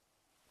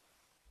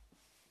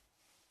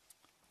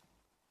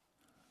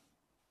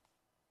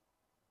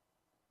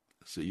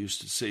 As they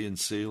used to say in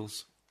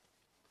sales,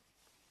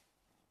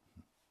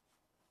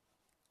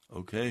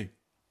 okay,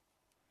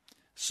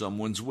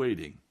 someone's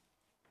waiting.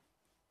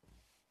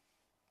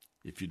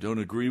 If you don't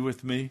agree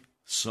with me,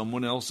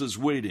 someone else is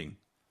waiting.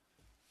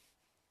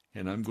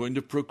 And I'm going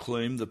to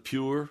proclaim the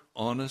pure,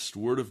 honest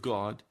Word of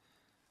God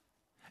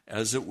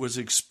as it was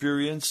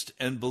experienced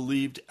and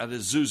believed at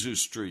Azusa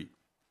Street,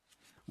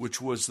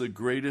 which was the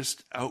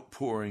greatest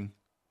outpouring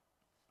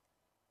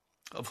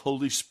of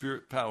Holy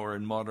Spirit power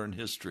in modern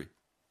history.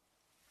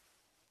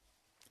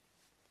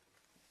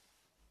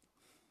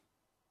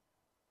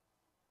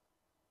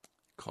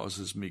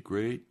 Causes me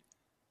great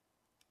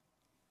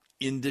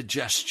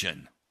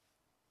indigestion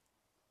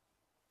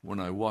when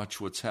I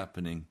watch what's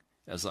happening,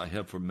 as I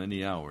have for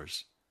many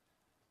hours,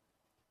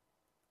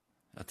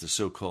 at the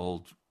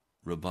so-called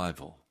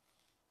revival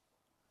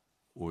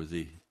or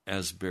the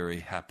Asbury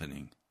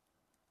happening.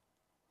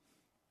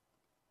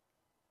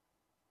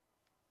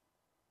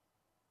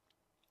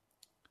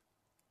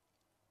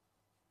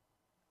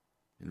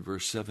 In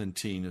verse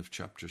 17 of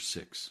chapter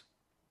 6,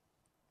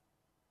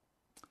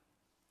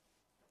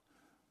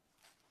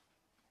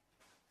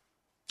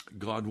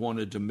 God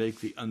wanted to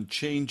make the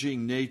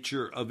unchanging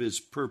nature of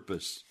his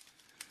purpose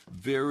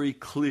very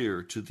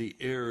clear to the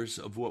heirs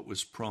of what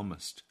was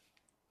promised.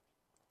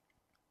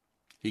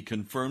 He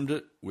confirmed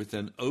it with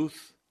an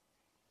oath.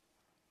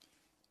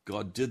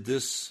 God did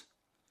this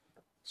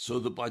so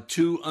that by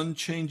two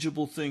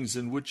unchangeable things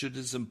in which it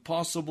is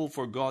impossible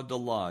for God to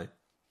lie,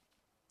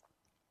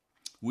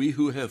 we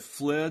who have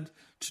fled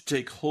to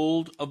take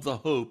hold of the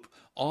hope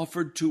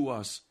offered to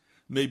us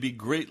may be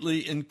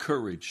greatly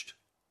encouraged.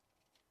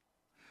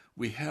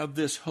 We have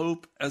this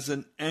hope as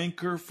an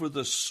anchor for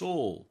the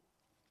soul,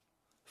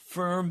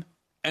 firm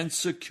and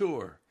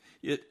secure.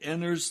 It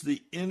enters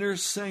the inner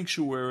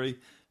sanctuary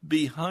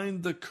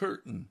behind the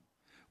curtain,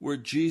 where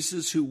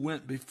Jesus, who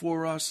went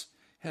before us,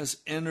 has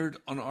entered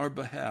on our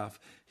behalf.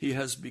 He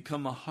has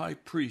become a high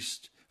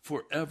priest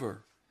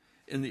forever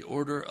in the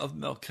order of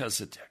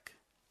Melchizedek.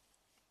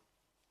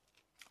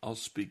 I'll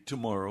speak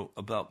tomorrow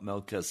about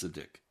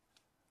Melchizedek.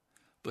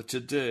 But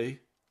today,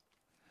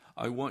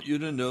 I want you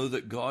to know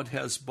that God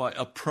has, by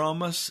a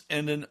promise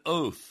and an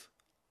oath,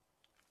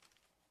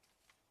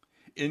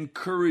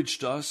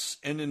 encouraged us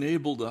and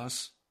enabled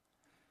us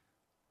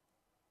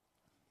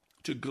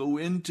to go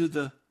into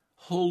the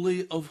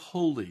Holy of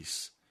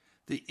Holies,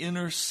 the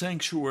inner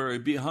sanctuary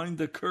behind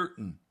the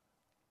curtain,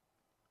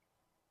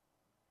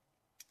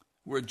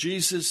 where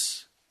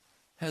Jesus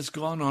has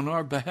gone on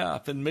our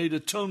behalf and made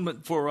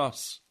atonement for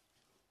us.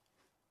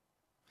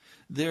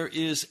 There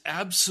is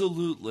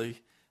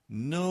absolutely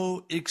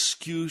no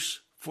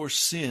excuse for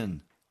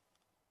sin.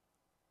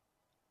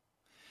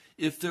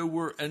 if there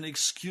were an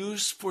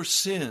excuse for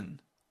sin,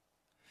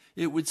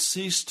 it would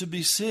cease to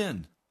be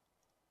sin.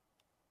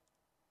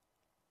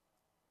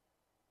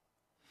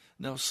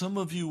 Now, some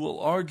of you will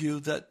argue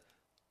that,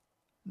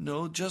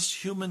 no,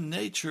 just human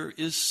nature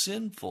is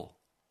sinful.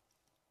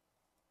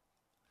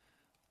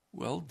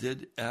 Well,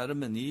 did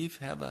Adam and Eve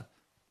have a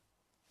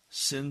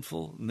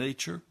sinful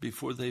nature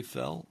before they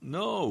fell?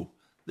 No,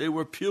 they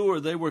were pure,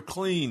 they were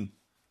clean,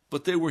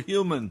 but they were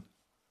human.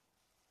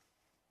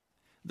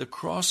 The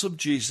cross of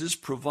Jesus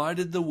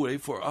provided the way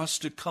for us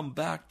to come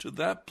back to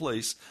that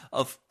place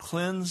of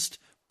cleansed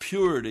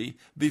purity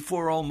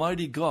before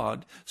Almighty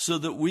God so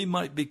that we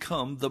might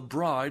become the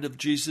bride of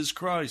Jesus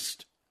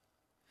Christ.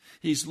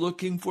 He's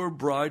looking for a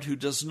bride who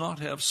does not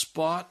have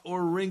spot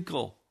or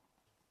wrinkle.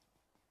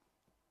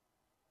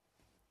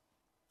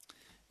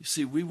 You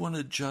see, we want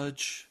to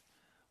judge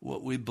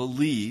what we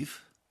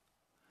believe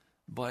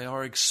by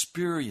our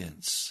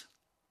experience.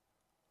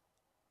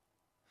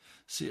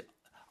 See,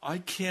 I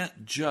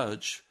can't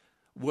judge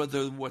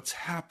whether what's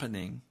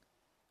happening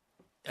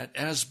at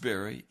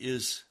Asbury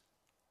is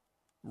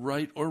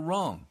right or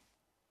wrong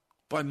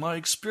by my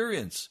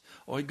experience.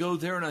 Or I go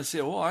there and I say,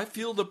 oh, I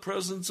feel the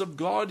presence of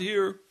God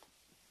here.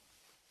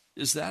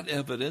 Is that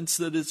evidence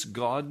that it's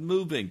God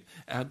moving?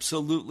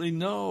 Absolutely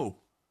no.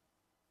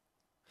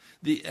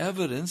 The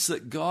evidence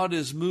that God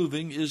is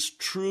moving is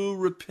true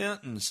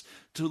repentance,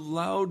 to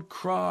loud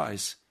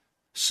cries,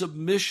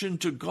 submission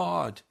to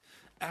God,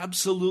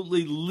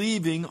 absolutely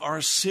leaving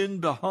our sin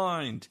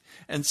behind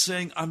and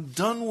saying, I'm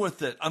done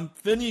with it, I'm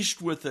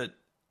finished with it.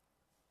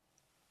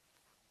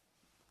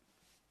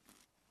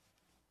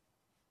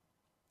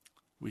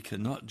 We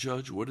cannot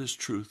judge what is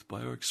truth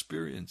by our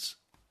experience.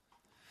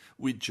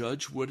 We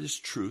judge what is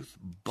truth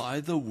by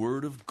the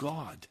Word of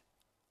God.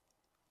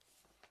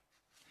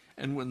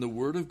 And when the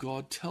Word of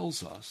God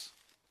tells us,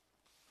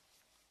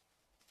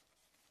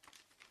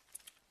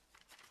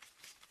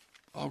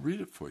 I'll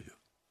read it for you.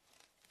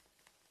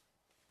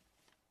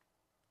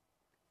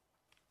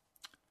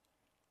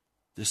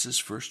 This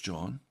is 1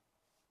 John,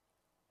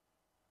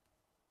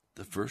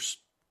 the first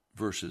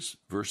verses,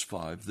 verse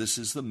 5. This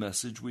is the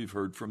message we've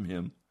heard from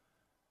him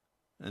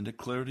and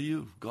declare to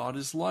you. God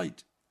is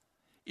light.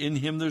 In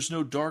him there's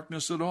no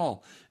darkness at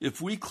all.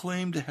 If we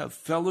claim to have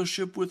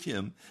fellowship with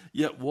him,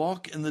 yet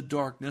walk in the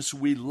darkness,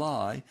 we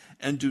lie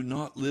and do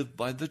not live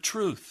by the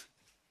truth.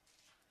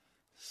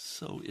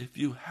 So if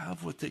you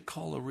have what they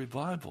call a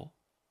revival,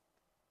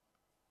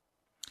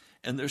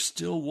 and they're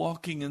still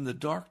walking in the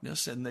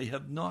darkness, and they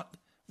have not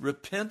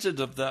repented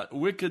of that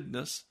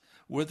wickedness,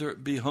 whether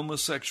it be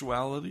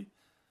homosexuality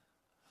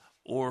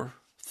or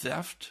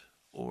theft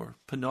or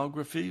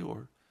pornography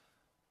or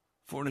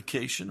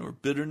fornication or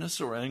bitterness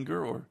or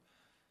anger or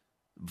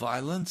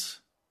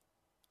violence.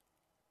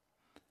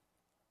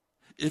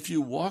 If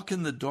you walk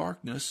in the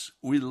darkness,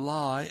 we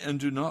lie and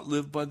do not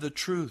live by the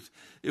truth.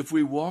 If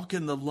we walk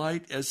in the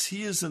light as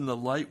he is in the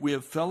light, we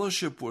have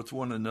fellowship with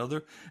one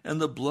another,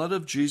 and the blood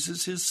of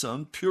Jesus, his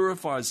Son,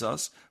 purifies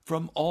us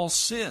from all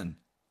sin.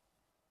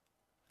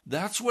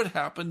 That's what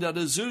happened at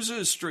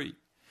Azusa Street.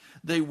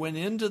 They went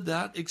into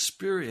that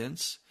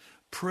experience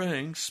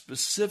praying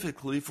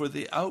specifically for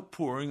the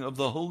outpouring of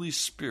the Holy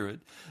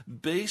Spirit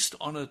based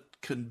on a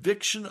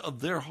conviction of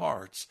their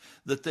hearts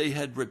that they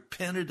had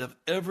repented of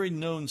every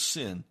known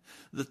sin,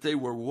 that they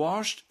were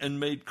washed and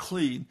made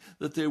clean,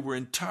 that they were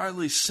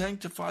entirely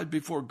sanctified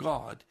before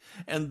God.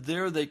 And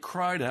there they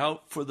cried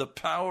out for the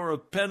power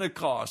of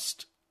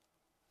Pentecost.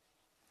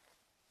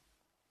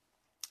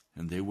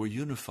 And they were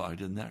unified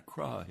in that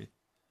cry.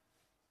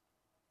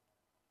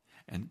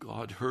 And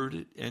God heard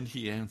it, and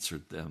he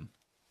answered them.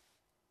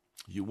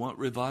 You want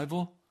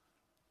revival?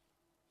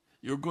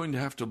 You're going to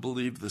have to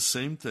believe the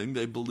same thing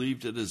they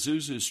believed at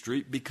Azusa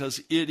Street,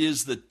 because it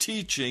is the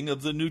teaching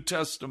of the New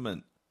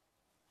Testament.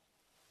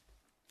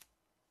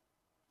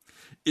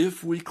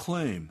 If we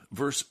claim,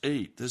 verse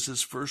 8, this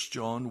is 1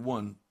 John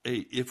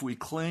 1:8, if we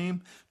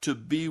claim to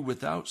be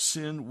without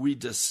sin, we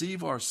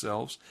deceive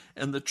ourselves,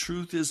 and the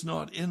truth is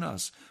not in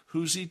us.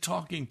 Who's he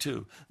talking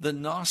to? The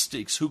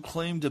Gnostics, who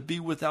claimed to be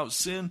without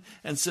sin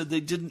and said they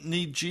didn't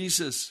need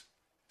Jesus.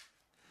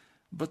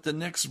 But the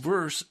next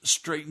verse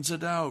straightens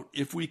it out.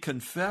 If we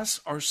confess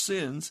our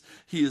sins,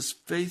 he is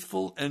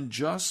faithful and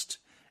just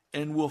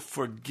and will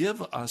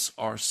forgive us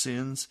our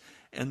sins.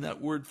 And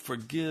that word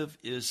forgive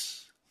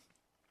is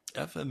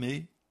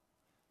FME,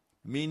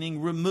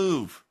 meaning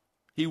remove.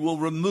 He will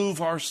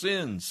remove our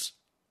sins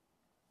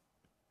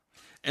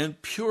and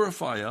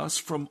purify us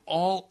from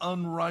all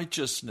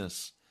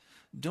unrighteousness.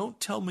 Don't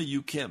tell me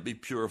you can't be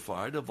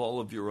purified of all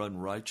of your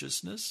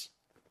unrighteousness.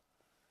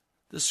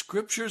 The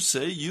scriptures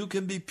say you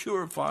can be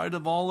purified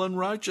of all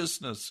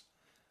unrighteousness.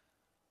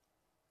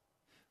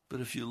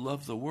 But if you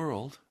love the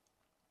world,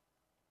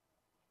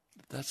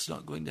 that's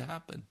not going to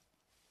happen.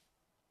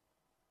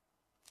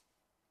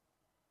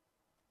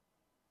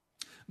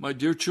 My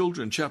dear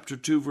children, chapter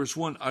 2, verse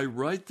 1, I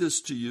write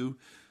this to you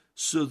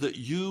so that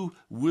you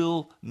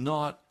will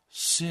not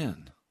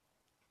sin.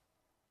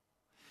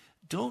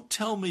 Don't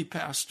tell me,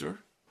 Pastor,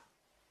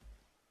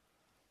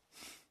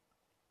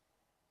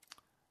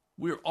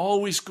 We're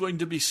always going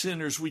to be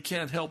sinners. We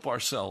can't help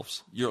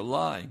ourselves. You're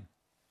lying.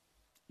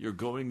 You're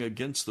going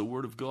against the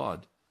Word of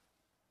God.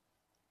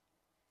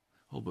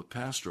 Oh, but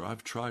Pastor,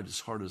 I've tried as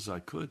hard as I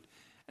could,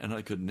 and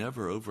I could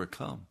never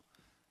overcome.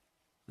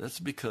 That's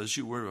because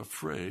you were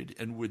afraid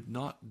and would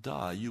not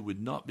die. You would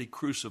not be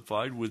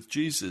crucified with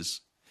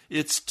Jesus.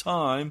 It's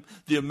time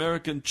the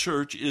American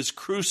church is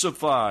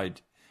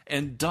crucified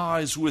and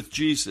dies with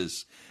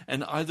Jesus.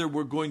 And either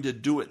we're going to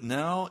do it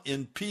now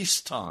in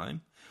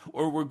peacetime,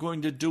 or we're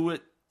going to do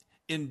it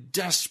in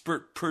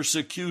desperate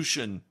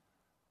persecution,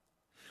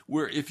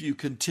 where if you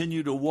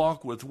continue to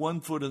walk with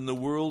one foot in the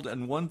world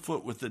and one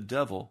foot with the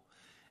devil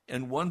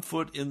and one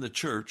foot in the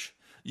church,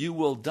 you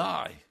will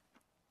die.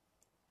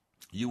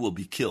 You will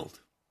be killed.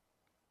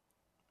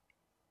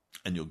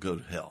 And you'll go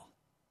to hell.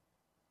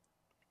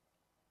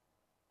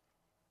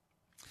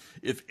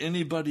 If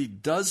anybody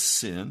does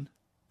sin,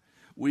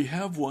 we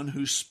have one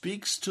who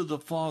speaks to the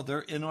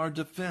Father in our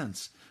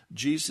defense,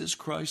 Jesus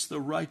Christ,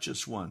 the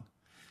righteous one.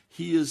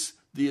 He is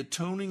the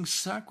atoning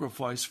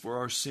sacrifice for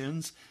our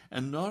sins,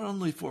 and not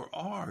only for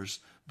ours,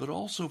 but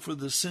also for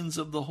the sins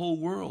of the whole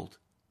world.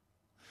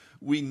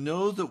 We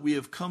know that we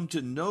have come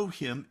to know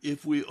him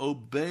if we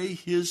obey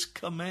his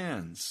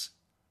commands.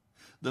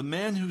 The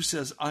man who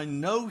says, I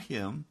know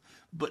him,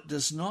 but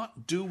does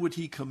not do what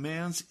he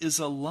commands is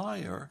a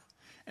liar,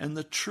 and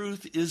the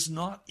truth is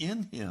not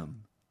in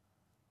him.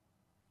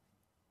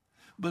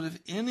 But if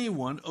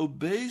anyone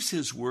obeys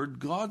his word,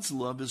 God's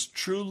love is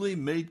truly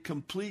made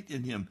complete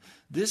in him.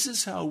 This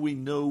is how we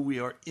know we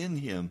are in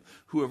him.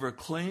 Whoever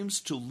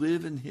claims to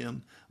live in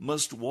him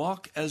must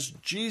walk as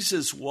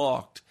Jesus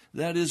walked,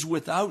 that is,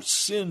 without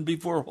sin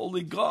before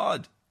holy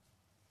God.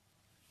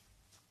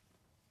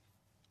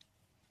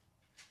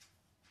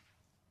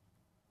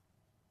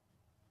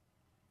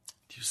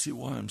 Do you see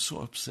why I'm so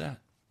upset?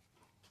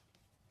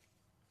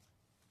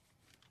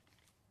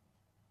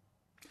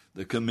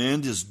 The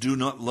command is, do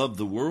not love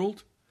the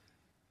world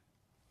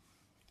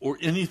or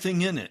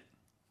anything in it.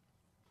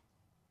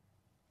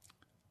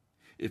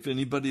 If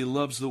anybody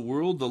loves the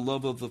world, the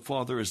love of the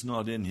Father is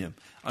not in him.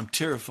 I'm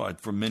terrified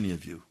for many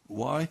of you.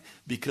 Why?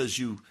 Because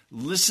you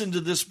listen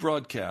to this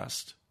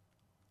broadcast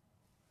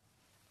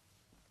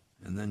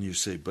and then you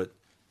say, but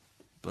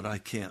I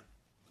can't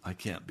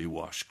be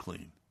washed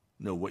clean.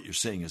 No, what you're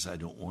saying is, I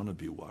don't want to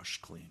be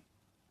washed clean.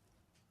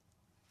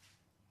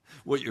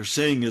 What you're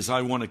saying is,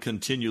 I want to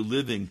continue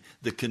living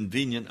the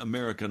convenient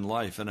American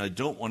life, and I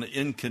don't want to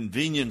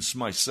inconvenience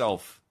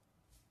myself.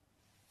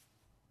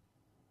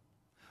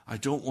 I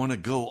don't want to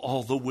go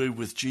all the way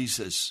with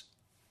Jesus.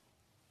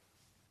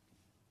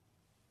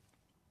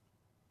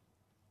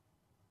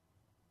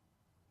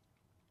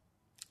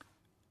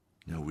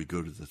 Now we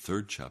go to the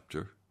 3rd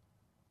chapter.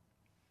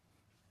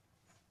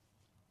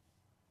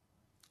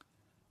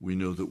 We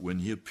know that when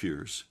he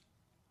appears,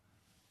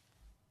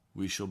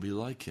 we shall be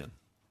like him,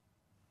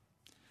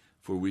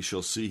 for we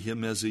shall see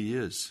him as he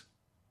is.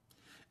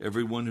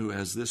 Everyone who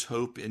has this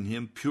hope in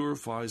him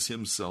purifies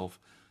himself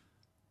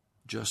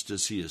just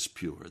as he is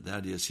pure.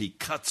 That is, he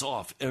cuts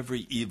off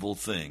every evil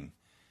thing.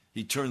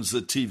 He turns the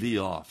TV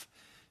off.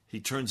 He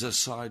turns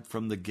aside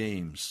from the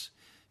games.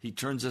 He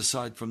turns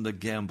aside from the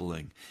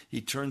gambling.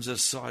 He turns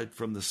aside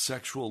from the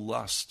sexual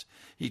lust.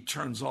 He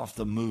turns off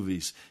the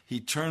movies. He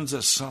turns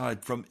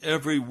aside from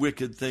every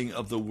wicked thing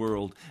of the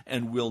world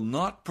and will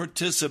not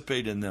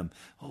participate in them.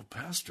 Oh,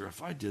 Pastor,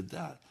 if I did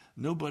that,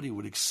 nobody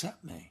would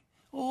accept me.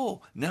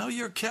 Oh, now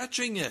you're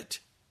catching it.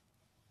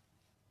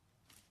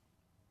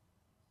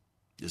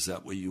 Is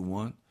that what you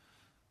want?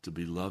 To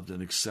be loved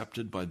and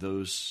accepted by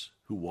those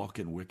who walk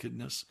in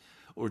wickedness?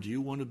 Or do you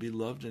want to be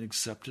loved and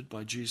accepted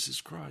by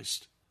Jesus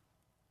Christ?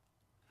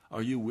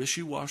 Are you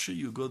wishy-washy?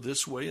 You go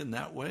this way and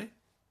that way?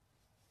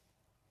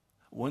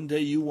 One day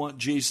you want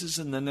Jesus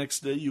and the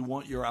next day you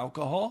want your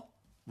alcohol?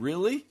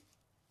 Really?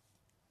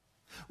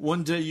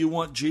 One day you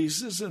want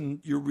Jesus and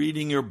you're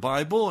reading your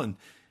Bible and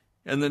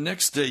the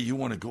next day you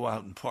want to go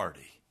out and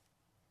party?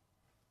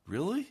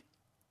 Really?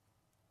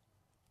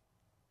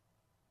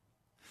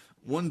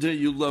 One day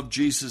you love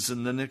Jesus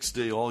and the next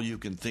day all you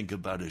can think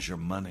about is your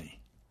money.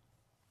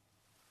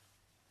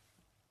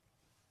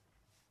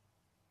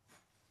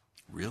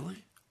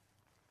 Really?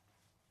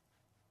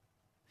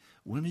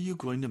 When are you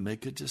going to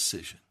make a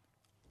decision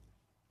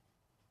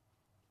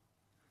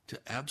to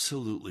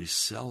absolutely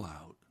sell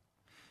out,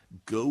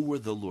 go where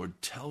the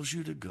Lord tells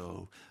you to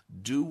go,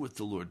 do what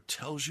the Lord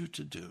tells you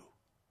to do,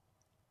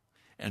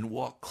 and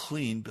walk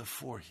clean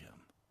before him?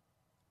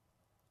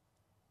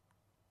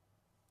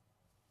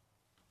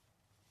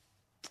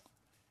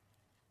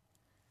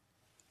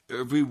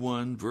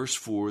 Everyone, verse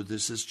 4,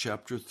 this is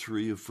chapter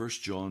 3 of 1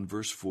 John,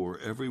 verse 4,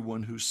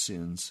 everyone who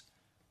sins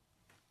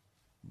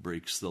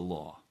breaks the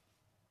law.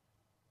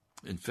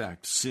 In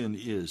fact, sin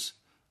is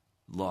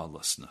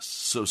lawlessness.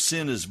 So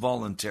sin is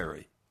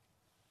voluntary.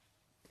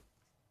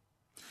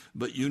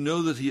 But you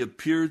know that he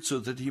appeared so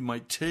that he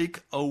might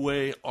take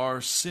away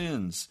our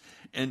sins,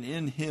 and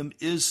in him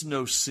is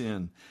no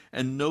sin,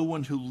 and no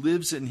one who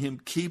lives in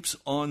him keeps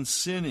on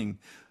sinning.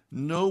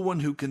 No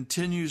one who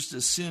continues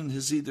to sin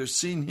has either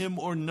seen him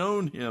or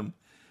known him.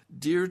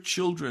 Dear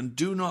children,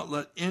 do not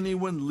let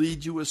anyone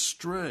lead you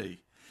astray.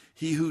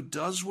 He who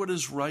does what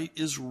is right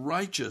is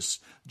righteous,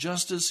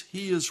 just as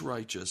he is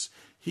righteous.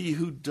 He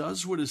who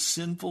does what is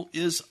sinful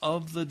is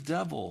of the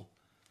devil,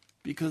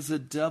 because the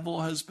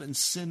devil has been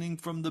sinning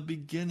from the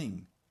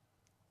beginning.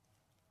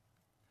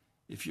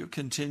 If you're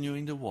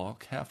continuing to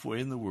walk halfway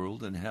in the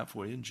world and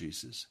halfway in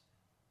Jesus,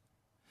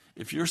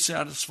 if you're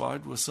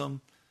satisfied with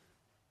some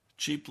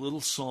cheap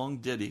little song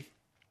ditty,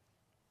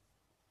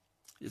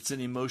 it's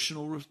an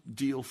emotional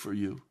deal for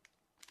you,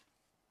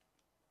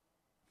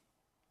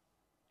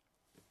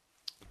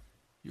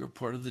 you're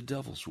part of the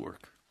devil's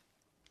work.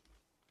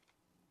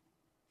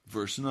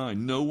 Verse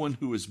 9, no one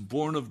who is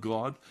born of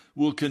God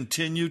will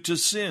continue to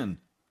sin,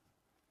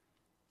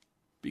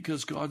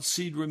 because God's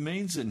seed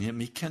remains in him.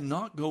 He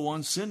cannot go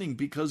on sinning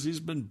because he's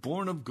been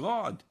born of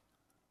God.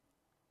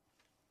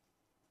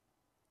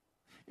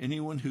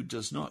 Anyone who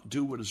does not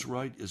do what is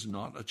right is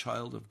not a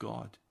child of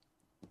God.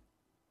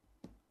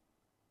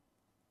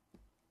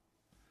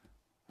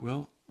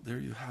 Well, there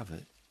you have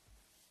it.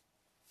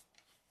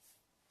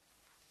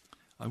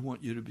 I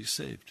want you to be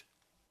saved.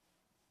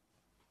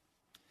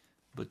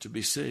 But to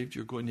be saved,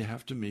 you're going to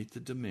have to meet the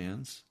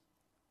demands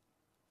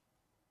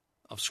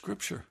of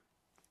Scripture.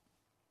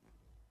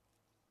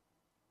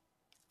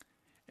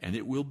 And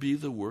it will be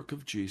the work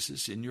of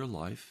Jesus in your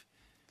life,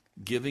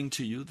 giving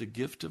to you the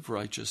gift of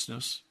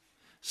righteousness,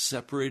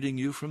 separating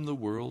you from the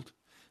world,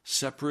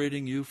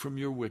 separating you from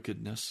your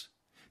wickedness,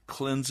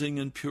 cleansing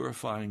and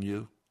purifying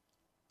you.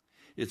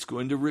 It's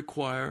going to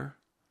require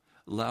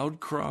loud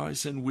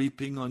cries and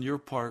weeping on your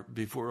part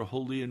before a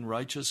holy and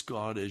righteous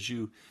God as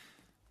you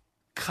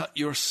cut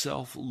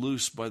yourself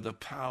loose by the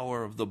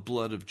power of the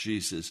blood of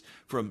Jesus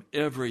from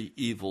every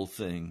evil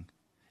thing,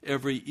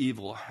 every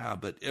evil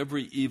habit,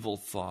 every evil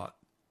thought.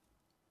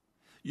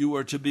 You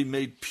are to be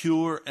made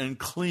pure and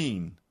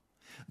clean.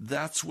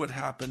 That's what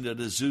happened at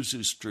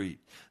Azusa Street.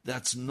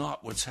 That's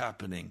not what's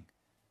happening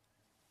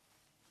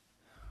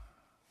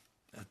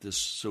at this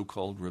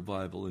so-called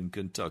revival in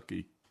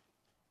Kentucky.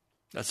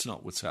 That's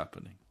not what's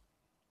happening.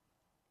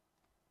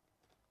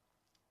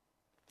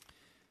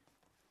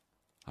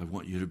 I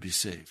want you to be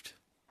saved.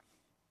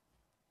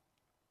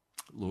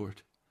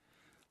 Lord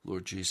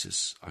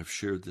Jesus, I've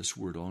shared this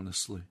word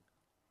honestly.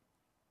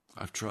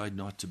 I've tried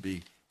not to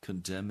be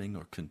condemning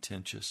or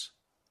contentious,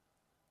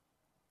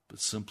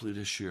 but simply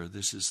to share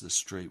this is the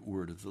straight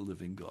word of the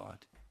living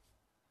God.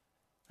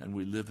 And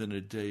we live in a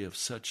day of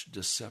such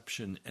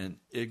deception and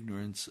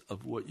ignorance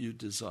of what you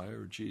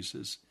desire,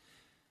 Jesus,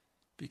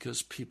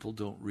 because people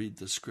don't read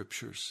the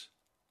Scriptures.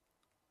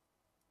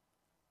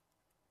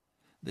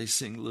 They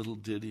sing little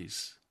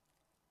ditties.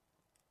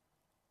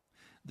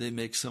 They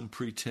make some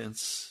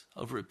pretense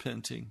of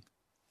repenting.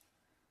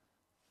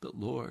 But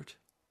Lord,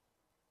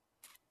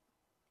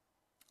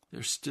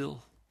 they're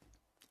still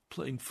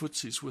playing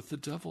footsies with the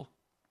devil.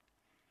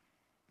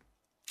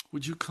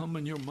 Would you come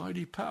in your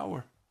mighty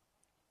power?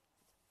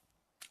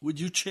 Would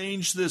you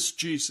change this,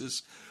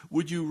 Jesus?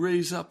 Would you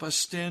raise up a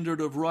standard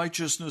of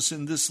righteousness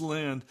in this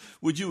land?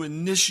 Would you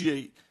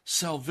initiate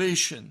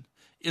salvation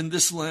in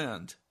this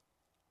land?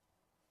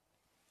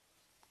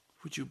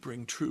 Would you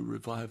bring true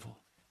revival?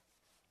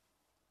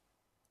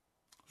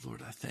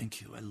 Lord, I thank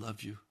you. I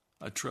love you.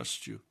 I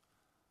trust you.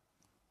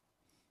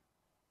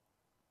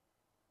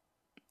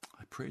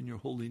 I pray in your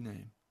holy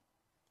name.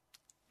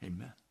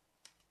 Amen.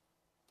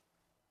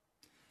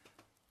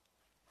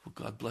 Well,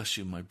 God bless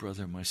you, my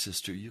brother, my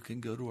sister. You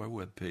can go to our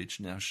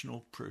webpage,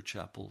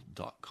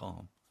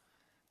 nationalprayerchapel.com.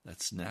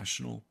 That's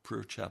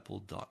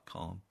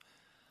nationalprayerchapel.com.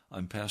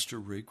 I'm Pastor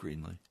Ray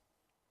Greenley.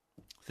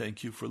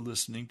 Thank you for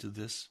listening to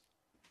this.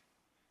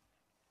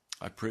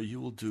 I pray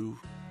you will do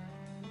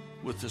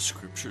what the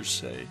Scriptures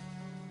say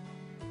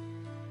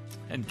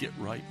and get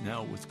right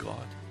now with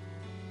God.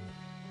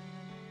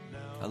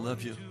 I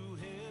love you.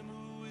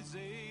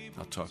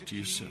 I'll talk to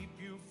you soon.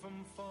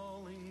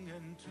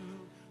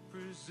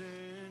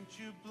 Present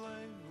you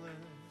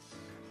blameless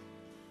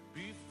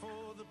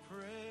before the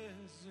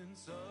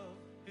presence of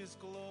His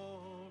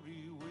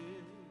glory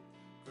with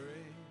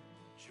great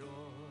joy,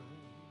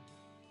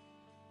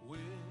 with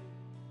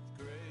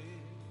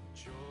great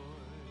joy.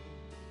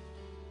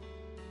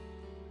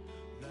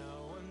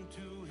 Now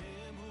unto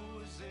Him who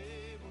is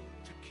able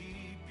to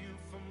keep you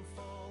from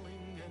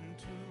falling and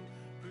to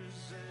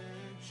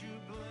present you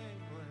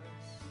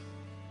blameless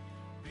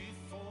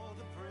before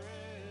the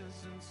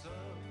presence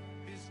of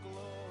His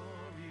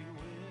glory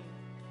with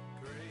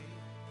great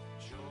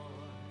joy,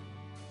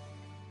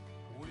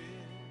 with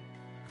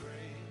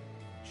great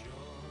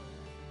joy.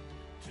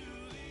 To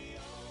the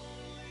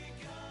only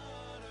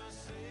God, our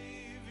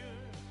Savior,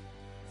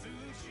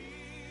 through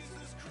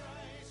Jesus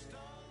Christ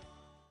our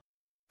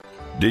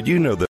Lord. Did you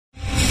know that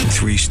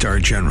 3-star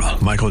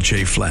general Michael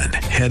J. Flynn,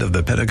 head of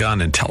the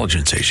Pentagon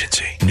Intelligence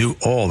Agency, knew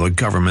all the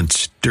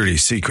government's dirty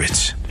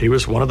secrets. He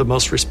was one of the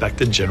most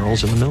respected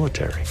generals in the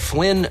military.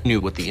 Flynn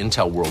knew what the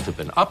intel world had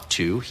been up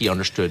to. He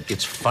understood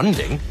its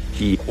funding.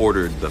 He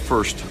ordered the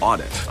first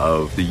audit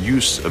of the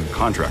use of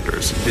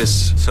contractors.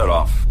 This set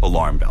off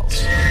alarm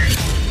bells.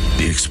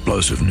 The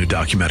explosive new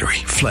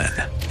documentary, Flynn,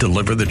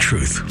 Deliver the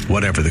Truth,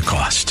 Whatever the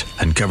Cost,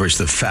 uncovers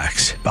the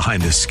facts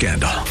behind this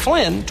scandal.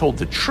 Flynn told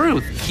the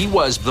truth. He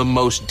was the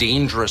most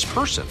dangerous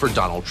person for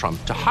Donald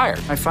Trump to hire.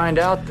 I find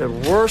out the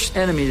worst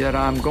enemy that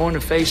I'm going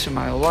to face in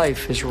my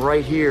life is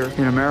right here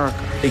in America.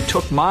 They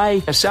took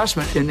my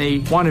assessment and they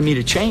wanted me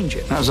to change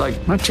it. And I was like,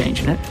 I'm not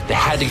changing it. They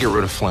had to get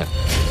rid of Flynn.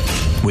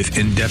 With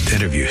in-depth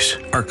interviews,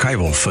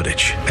 archival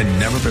footage, and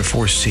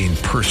never-before-seen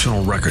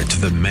personal records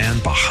of the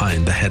man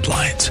behind the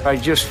headlines. I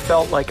just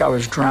felt like I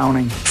was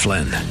drowning.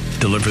 Flynn,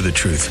 Deliver the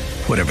Truth,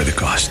 Whatever the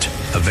Cost.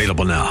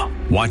 Available now.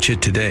 Watch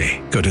it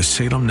today. Go to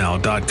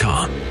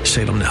salemnow.com.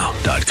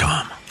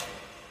 salemnow.com.